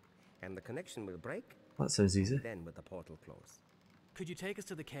him, and the connection will break. That sounds easy. Then will the portal close. Could you take us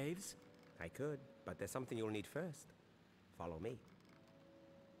to the caves? I could, but there's something you'll need first. Follow me.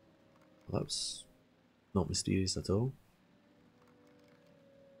 Well, that's not mysterious at all.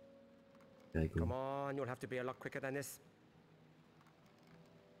 There you go. Come on, you'll have to be a lot quicker than this.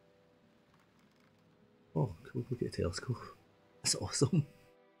 Oh, cool, look at the telescope. That's awesome.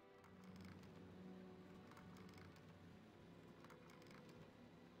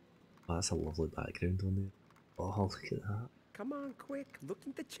 Oh, that's a lovely background on there. Oh, look at that. Come on, quick, look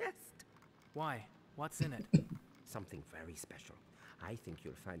in the chest. Why? What's in it? Something very special. I think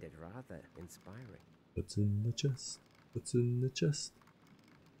you'll find it rather inspiring. What's in the chest? What's in the chest?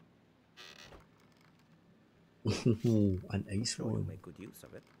 An ice Sure, you'll one. make good use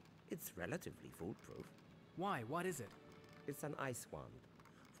of it. It's relatively foolproof. Why? What is it? It's an ice wand.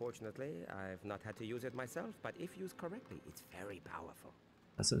 Fortunately, I've not had to use it myself, but if used correctly, it's very powerful.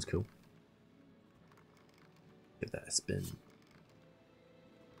 That sounds cool. Give that a spin.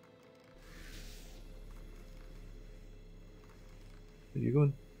 Where are you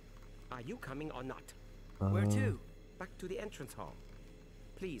going? Are you coming or not? Where to? Back to the entrance hall.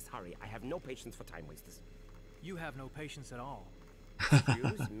 Please hurry. I have no patience for time wasters. You have no patience at all.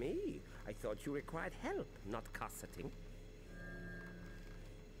 Excuse me. I thought you required help, not cosseting.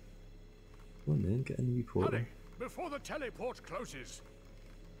 Come on then, get in the report. Hurry, before the teleport closes.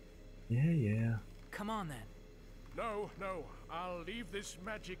 Yeah. Come on then. No, I'll leave this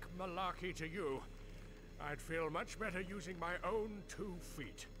magic malarkey to you. I'd feel much better using my own 2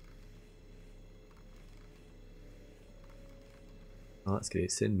 feet. Oh, that's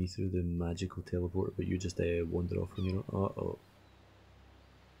great. Send me through the magical teleporter, but you just wander off when you're not. Uh-oh.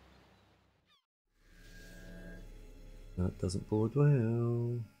 That doesn't bode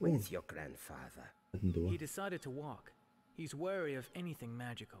well. Where's your grandfather? Hidden door. He decided to walk. He's wary of anything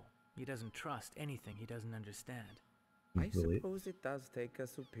magical. He doesn't trust anything he doesn't understand. I suppose it does take a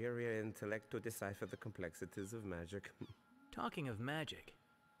superior intellect to decipher the complexities of magic. Talking of magic,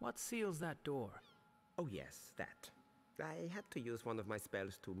 what seals that door? Oh yes, that. I had to use one of my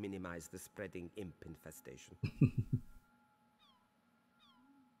spells to minimize the spreading imp infestation.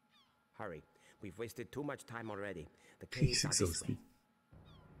 Hurry, we've wasted too much time already. The caves are this way.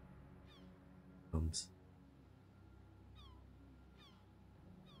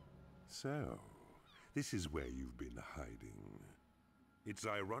 So, this is where you've been hiding. It's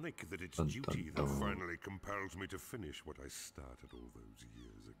ironic that it's duty that finally compels me to finish what I started all those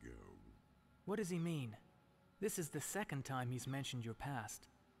years ago. What does he mean? This is the second time he's mentioned your past.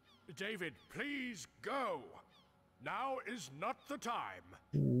 David, please go. Now is not the time.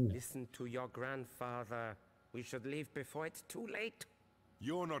 Listen to your grandfather. We should leave before it's too late.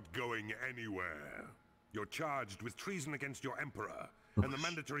 You're not going anywhere. You're charged with treason against your emperor, and the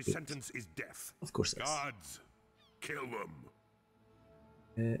mandatory sentence is death. Of course it is. Guards, kill them.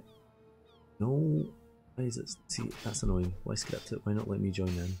 No. Why is it? See, that's annoying. Why script it? Why not let me join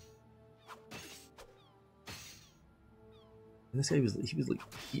in? And this guy was like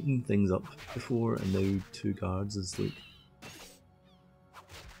eating things up before, and now 2 guards is like.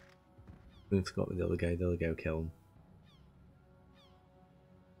 I forgot with the other guy. The other guy will kill him.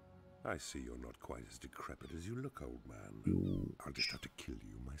 I see you're not quite as decrepit as you look, old man. I'll just have to kill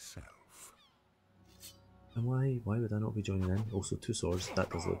you myself. And why would I not be joining in? Also 2 swords. That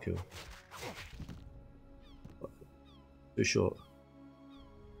does look cool. 2 shot.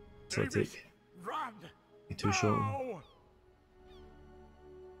 So I take. Run! 2 shot.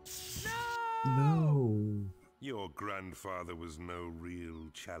 No! Your grandfather was no real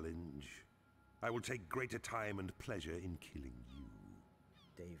challenge. I will take greater time and pleasure in killing you.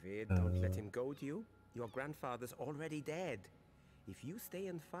 David, don't let him goad you. Your grandfather's already dead. If you stay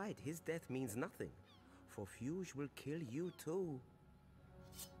and fight, his death means nothing. For Fuge will kill you too.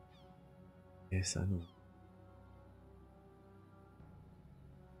 Yes, I know.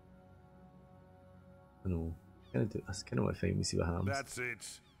 I know. That's kind of what I find. We see what happens. That's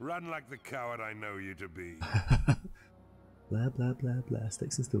it. Run like the coward I know you to be. Blah blah blah blah.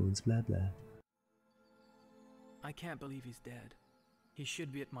 Sticks and stones. Blah blah. I can't believe he's dead. He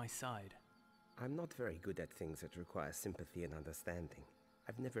should be at my side. I'm not very good at things that require sympathy and understanding.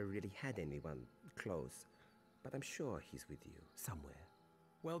 I've never really had anyone close, but I'm sure he's with you somewhere.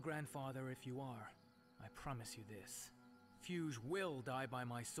 Well, grandfather, if you are, I promise you this. Fuge will die by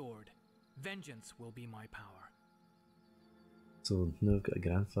my sword. Vengeance will be my power. So now I've got a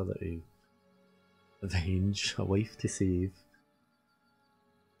grandfather to avenge, a wife to save.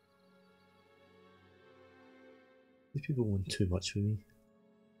 These people want too much from me.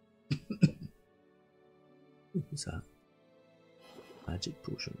 What's that? Magic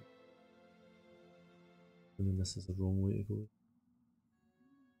potion. I mean, this is the wrong way to go.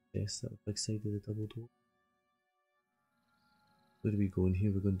 Yes, that big side of the double door. Where are we going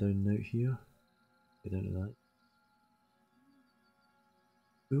here? We're going down and out here. Go down to that.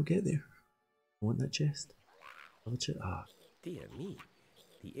 We'll get there. I want that chest. Have a chest. Ah. Dear me,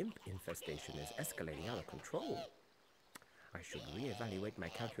 the imp infestation is escalating out of control. I should reevaluate my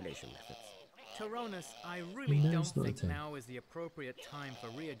calculation methods. Tyrannus, I really Now's don't not the think time. now is the appropriate time for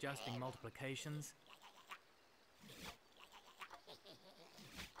readjusting multiplications.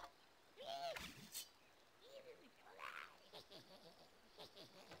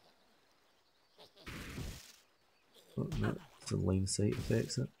 Oh, no, the line sight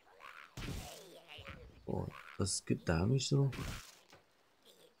affects it. Oh, that's good damage though.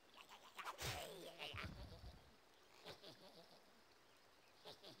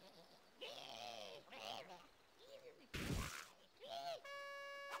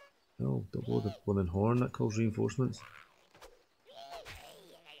 Oh, don't blow the blooming horn, that calls reinforcements.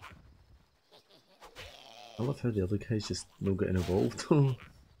 I love how the other guy's just not getting involved. Kill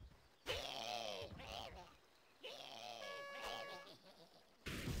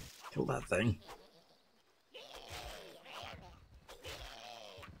that thing.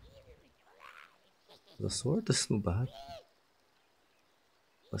 The sword is no bad.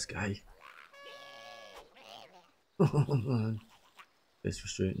 This guy. Oh man. It's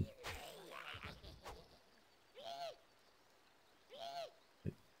frustrating.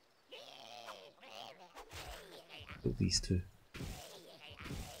 Kill these two.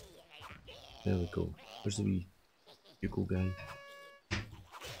 There we go. Where's the wee Hugo guy?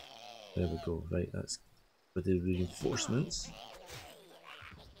 There we go. Right, that's for the reinforcements.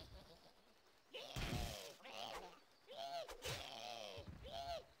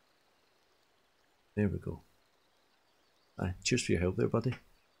 There we go. Aye, cheers for your help there, buddy.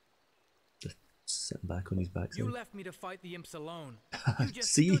 Just sitting back on his backside. You left me to fight the imps alone. You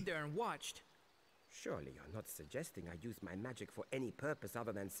just See? stood there and watched. Surely you're not suggesting I use my magic for any purpose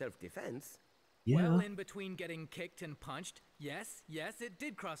other than self-defense? Yeah. Well, in between getting kicked and punched, yes, it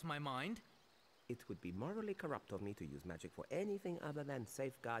did cross my mind. It would be morally corrupt of me to use magic for anything other than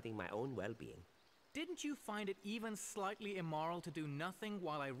safeguarding my own well-being. Didn't you find it even slightly immoral to do nothing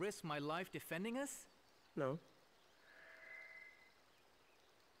while I risk my life defending us? No.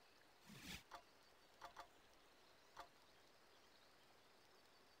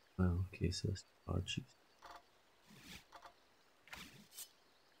 Oh, okay, so that's hardships.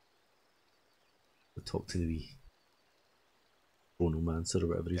 We'll talk to the wee Bonomancer or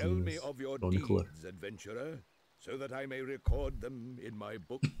whatever his Tell name me is. of your Chronicler. deeds, adventurer, so that I may record them in my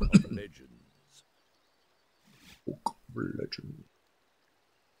book of legends. Book of Legends.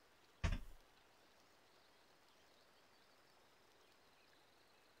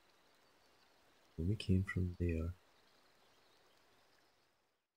 When we came from there.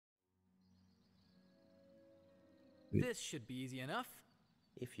 This should be easy enough.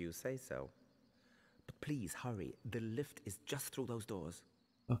 If you say so. But please hurry. The lift is just through those doors.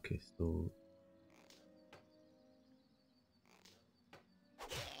 Okay, so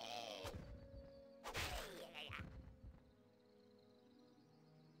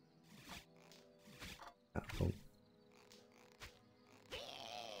catapult.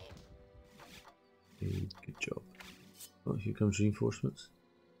 Hey, good job. Oh, here comes reinforcements.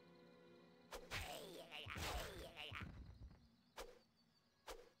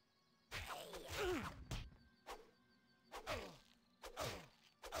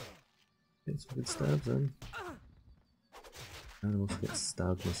 Get some good stabs in. I almost get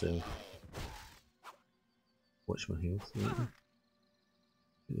stabbed myself. Watch my health. Right?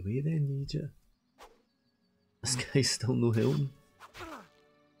 Get away then, you idiot. This guy's still no helping.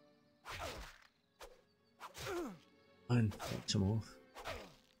 Man, watch him off.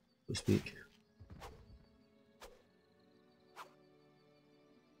 So to speak.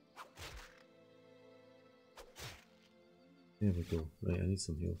 There we go. Right, I need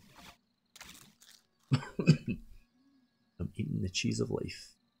some health. I'm eating the cheese of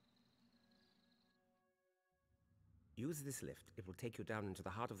life. Use this lift. It will take you down into the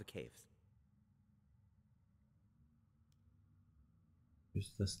heart of the caves.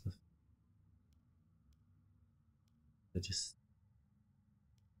 Who's this lift? I just...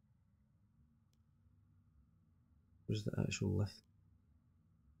 Where's the actual lift?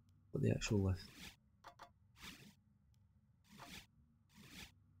 What the actual lift?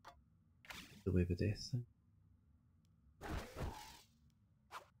 The Wave of Death thing?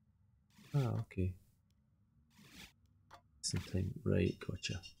 Ah, okay. Sometime, right,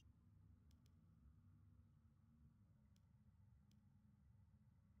 gotcha.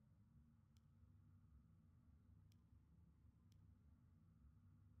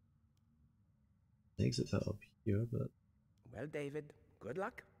 Exit that up here, but... Well, David, good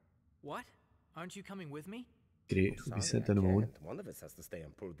luck. What? Aren't you coming with me? Great, we'll be sent down a moment. One of us has to stay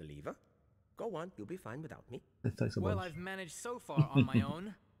and pull the lever. Go on, you'll be fine without me. Thanks a Well, bunch. I've managed so far on my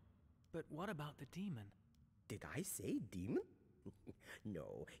own. But what about the demon? Did I say demon?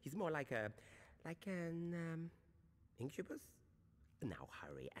 No, he's more like an incubus. Now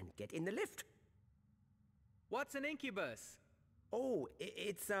hurry and get in the lift. What's an incubus? Oh,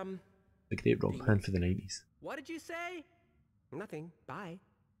 it's The great rock band for the 90s. What did you say? Nothing. Bye.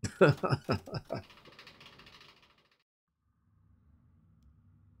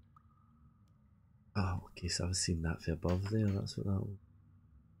 Oh, okay, so I've seen that for above there, that's what that was.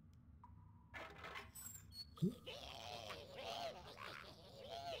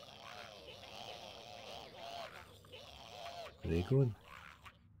 Where are you going?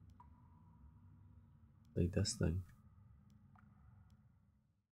 like this thing.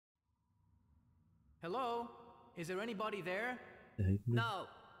 Hello? Is there anybody there? No.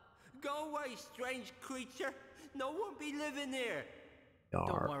 Go away, strange creature. No one be living here.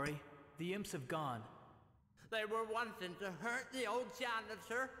 Don't worry. The imps have gone. They were wanting to hurt the old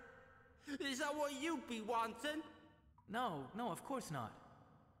janitor. Is that what you be wanting? No, of course not.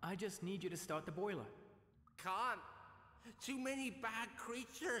 I just need you to start the boiler. Can't. Too many bad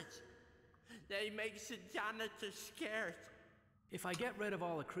creatures. They makes the janitor scared. If I get rid of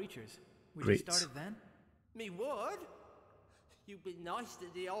all the creatures, would Great. you start it then? Me would? You be nice to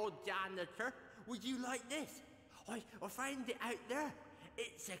the old janitor. Would you like this? I find it out there.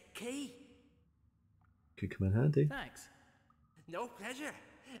 It's a key. Could come in handy. Thanks. No pleasure.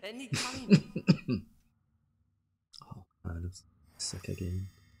 Anytime. Oh man, I'm sick again.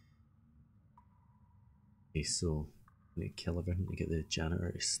 Okay, so we need to kill everything to get the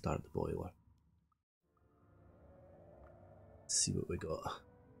janitor to start the boiler. Let's see what we got.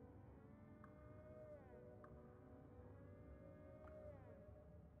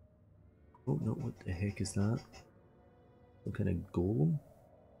 Oh no, what the heck is that? Some kind of golem?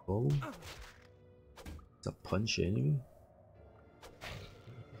 Golem? It's a punch anyway.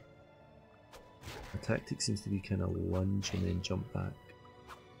 The tactic seems to be kind of lunge and then jump back.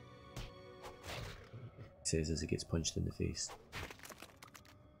 He says as he gets punched in the face.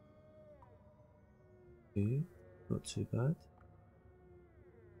 Okay, not too bad.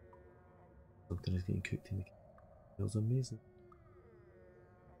 Something is getting cooked in the kitchen. Smells amazing.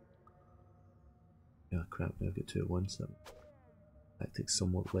 Yeah, crap, now I've got 2 at once. That tactic's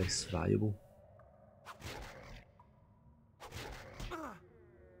somewhat less valuable.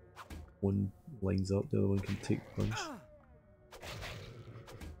 One lines up, the other one can take the punch.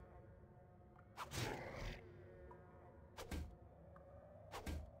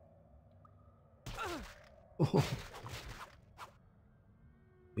 Oh.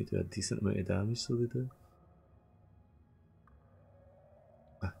 They do a decent amount of damage, so they do.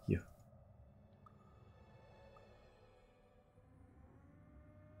 Ah, here.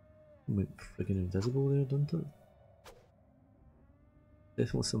 Went friggin' invisible there, didn't it?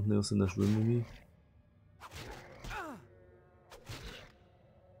 Definitely something else in this room with me.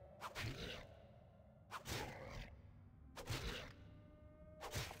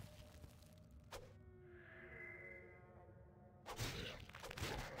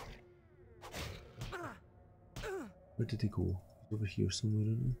 Where did he go? He's over here somewhere,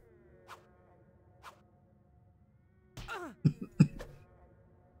 isn't he?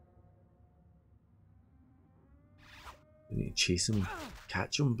 I need to chase him and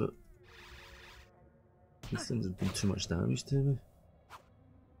catch him, but these things have done too much damage to me.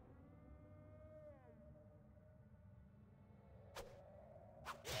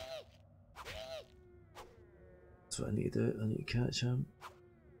 That's what I need to do. I need to catch him.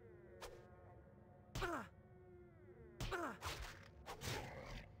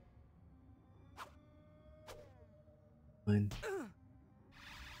 Mine.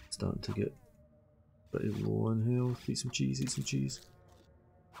 Starting to get pretty low on health. Eat some cheese, eat some cheese.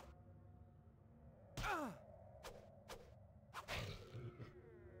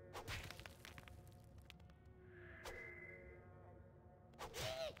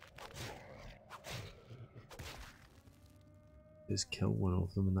 Just kill one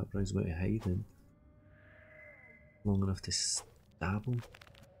of them and that brings me to hiding. Long enough to stab him.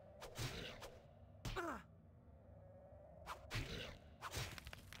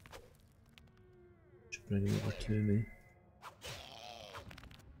 Bring him over to me.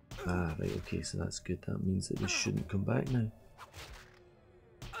 Ah, right, okay, so that's good. That means that they shouldn't come back now.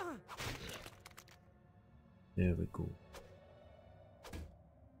 There we go.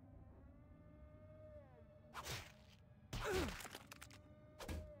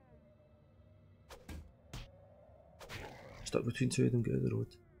 Stuck between 2 of them, get out of the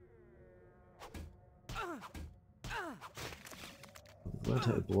road. I've learned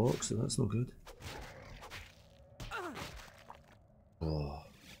how to block, so that's not good. Oh,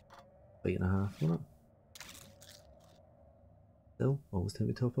 bite and a half on it. Still, always time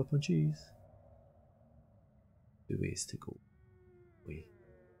to top up on cheese. 2 ways to go. Wait.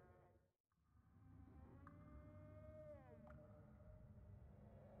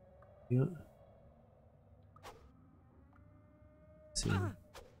 Yeah. See,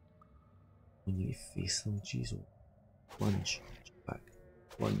 when you face them, cheese will lunge, jump back,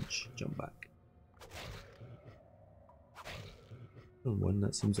 lunge, jump back. And one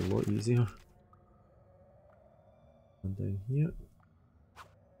that seems a lot easier. And down here.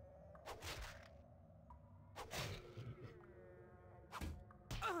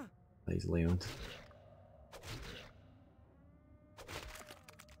 He's learned.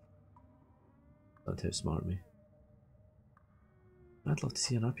 Don't outsmart me. I'd love to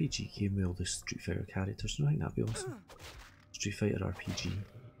see an RPG game with all the Street Fighter characters. I think that'd be awesome. Street Fighter RPG.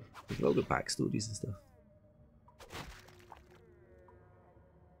 With all the backstories and stuff.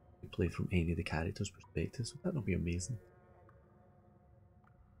 You play from any of the characters' perspectives. That'd not be amazing.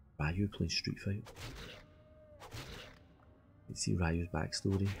 Ryu playing Street Fighter. You see Ryu's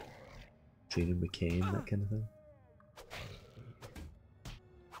backstory. Training with Ken, that kind of thing.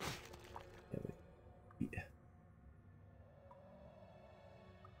 Yeah.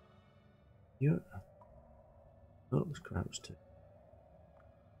 Yeah. Oh, it was crouch too.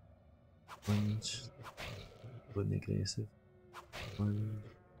 Lunge. Wasn't aggressive. Lunge.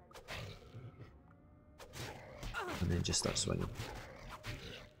 And then just start swinging.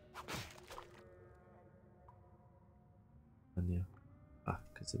 And yeah. Ah,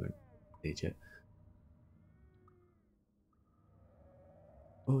 because they weren't stage yet.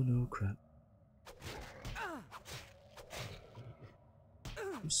 Oh no, crap.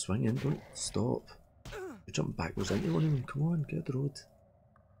 I'm swinging, don't stop. You're jumping backwards into one of them, come on, get the road.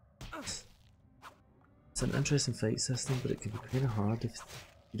 It's an interesting fight system, but it can be kind of hard if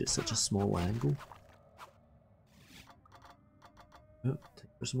you're at such a small angle. Oh,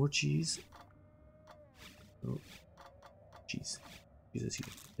 for some more cheese. Oh, cheese. Cheese is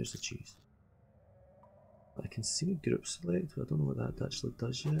here. There's the cheese. I can see group select, but I don't know what that actually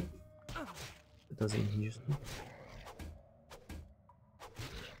does yet. It doesn't use me.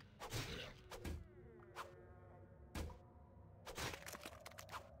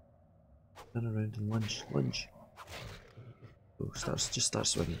 Turn around and lunge, lunge. Oh, just start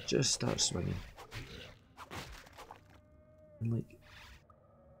swinging, just start swinging. And like,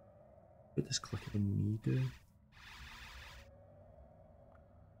 what does clicking on me do?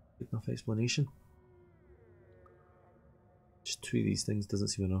 Good enough explanation. Just two of these things doesn't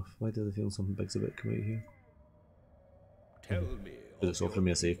seem enough. Why do they feel something big's about to come out here? Tell me. Because it's offering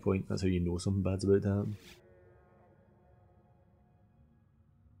me a save point. That's how you know something bad's about to happen.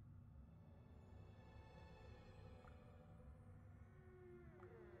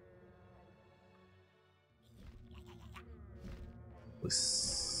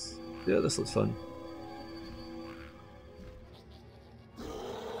 Yeah, this looks fun.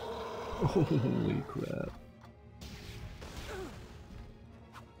 Holy crap.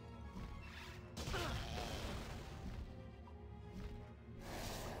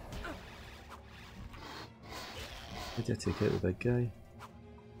 Did I take out the big guy?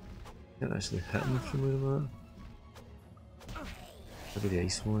 Can't actually hit him from where I'm at. Maybe the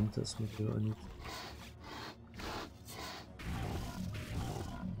ice wand, that's maybe what I need.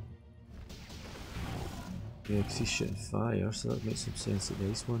 Yeah, because he's shooting fire, so that makes some sense that the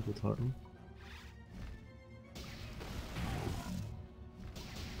ice wand would hurt him.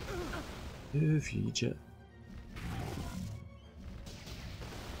 Move, you idiot.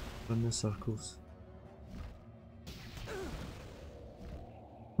 Run the circles.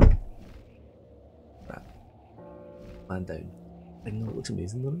 Crap. Man down. I know it looks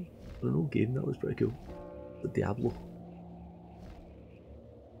amazing, doesn't it? For an old game, that looks pretty cool. The Diablo.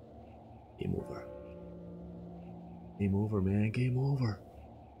 Game over. Game over, man. Game over.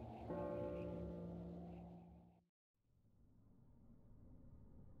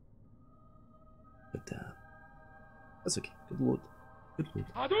 But that's okay. Good load. Good load.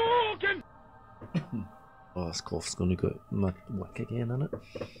 Hadouken! Oh, this cough's gonna go my wick again, innit?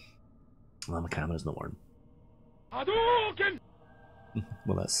 Well, my camera's not working. Hadouken!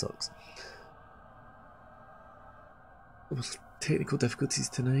 Well, that sucks. There was technical difficulties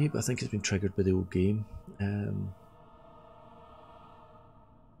tonight, but I think it's been triggered by the old game.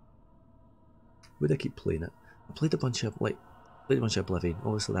 Would I keep playing it? I played a bunch of Oblivion.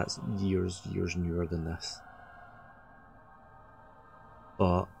 Obviously, that's years newer than this.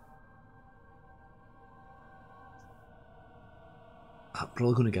 But I'm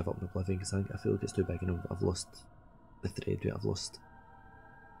probably going to give up on Oblivion because I feel like it's too big and I've lost the thread. I've lost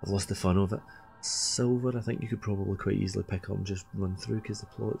the fun of it. Silver, I think you could probably quite easily pick up and just run through because the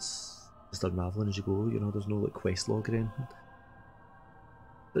plot's just unraveling as you go. You know, there's no like quest log or anything.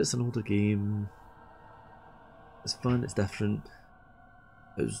 But it's an older game. It's fun, it's different.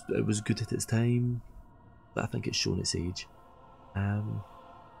 It was good at its time, but I think it's shown its age.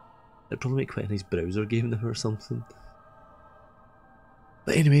 It'd probably make quite a nice browser game now or something.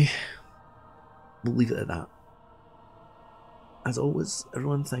 But anyway, we'll leave it at that. As always,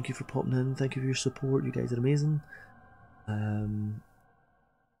 everyone, thank you for popping in, thank you for your support, you guys are amazing. Who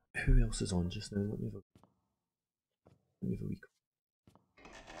else is on just now? Let me have a week.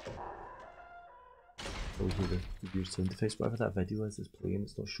 I'll do the weird sound effects. Whatever that video is playing,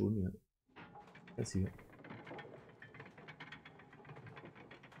 it's not showing me it. Let's see it.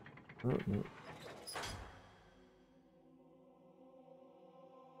 Oh, no.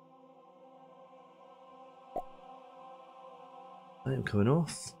 I am coming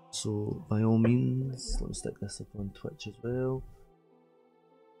off, so by all means, let me stick this up on Twitch as well.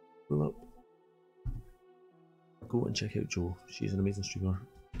 Pull up. Go and check out Jo. She's an amazing streamer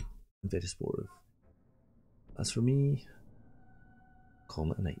and very supportive. As for me,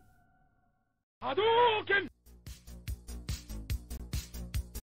 call it a night. Hadouken!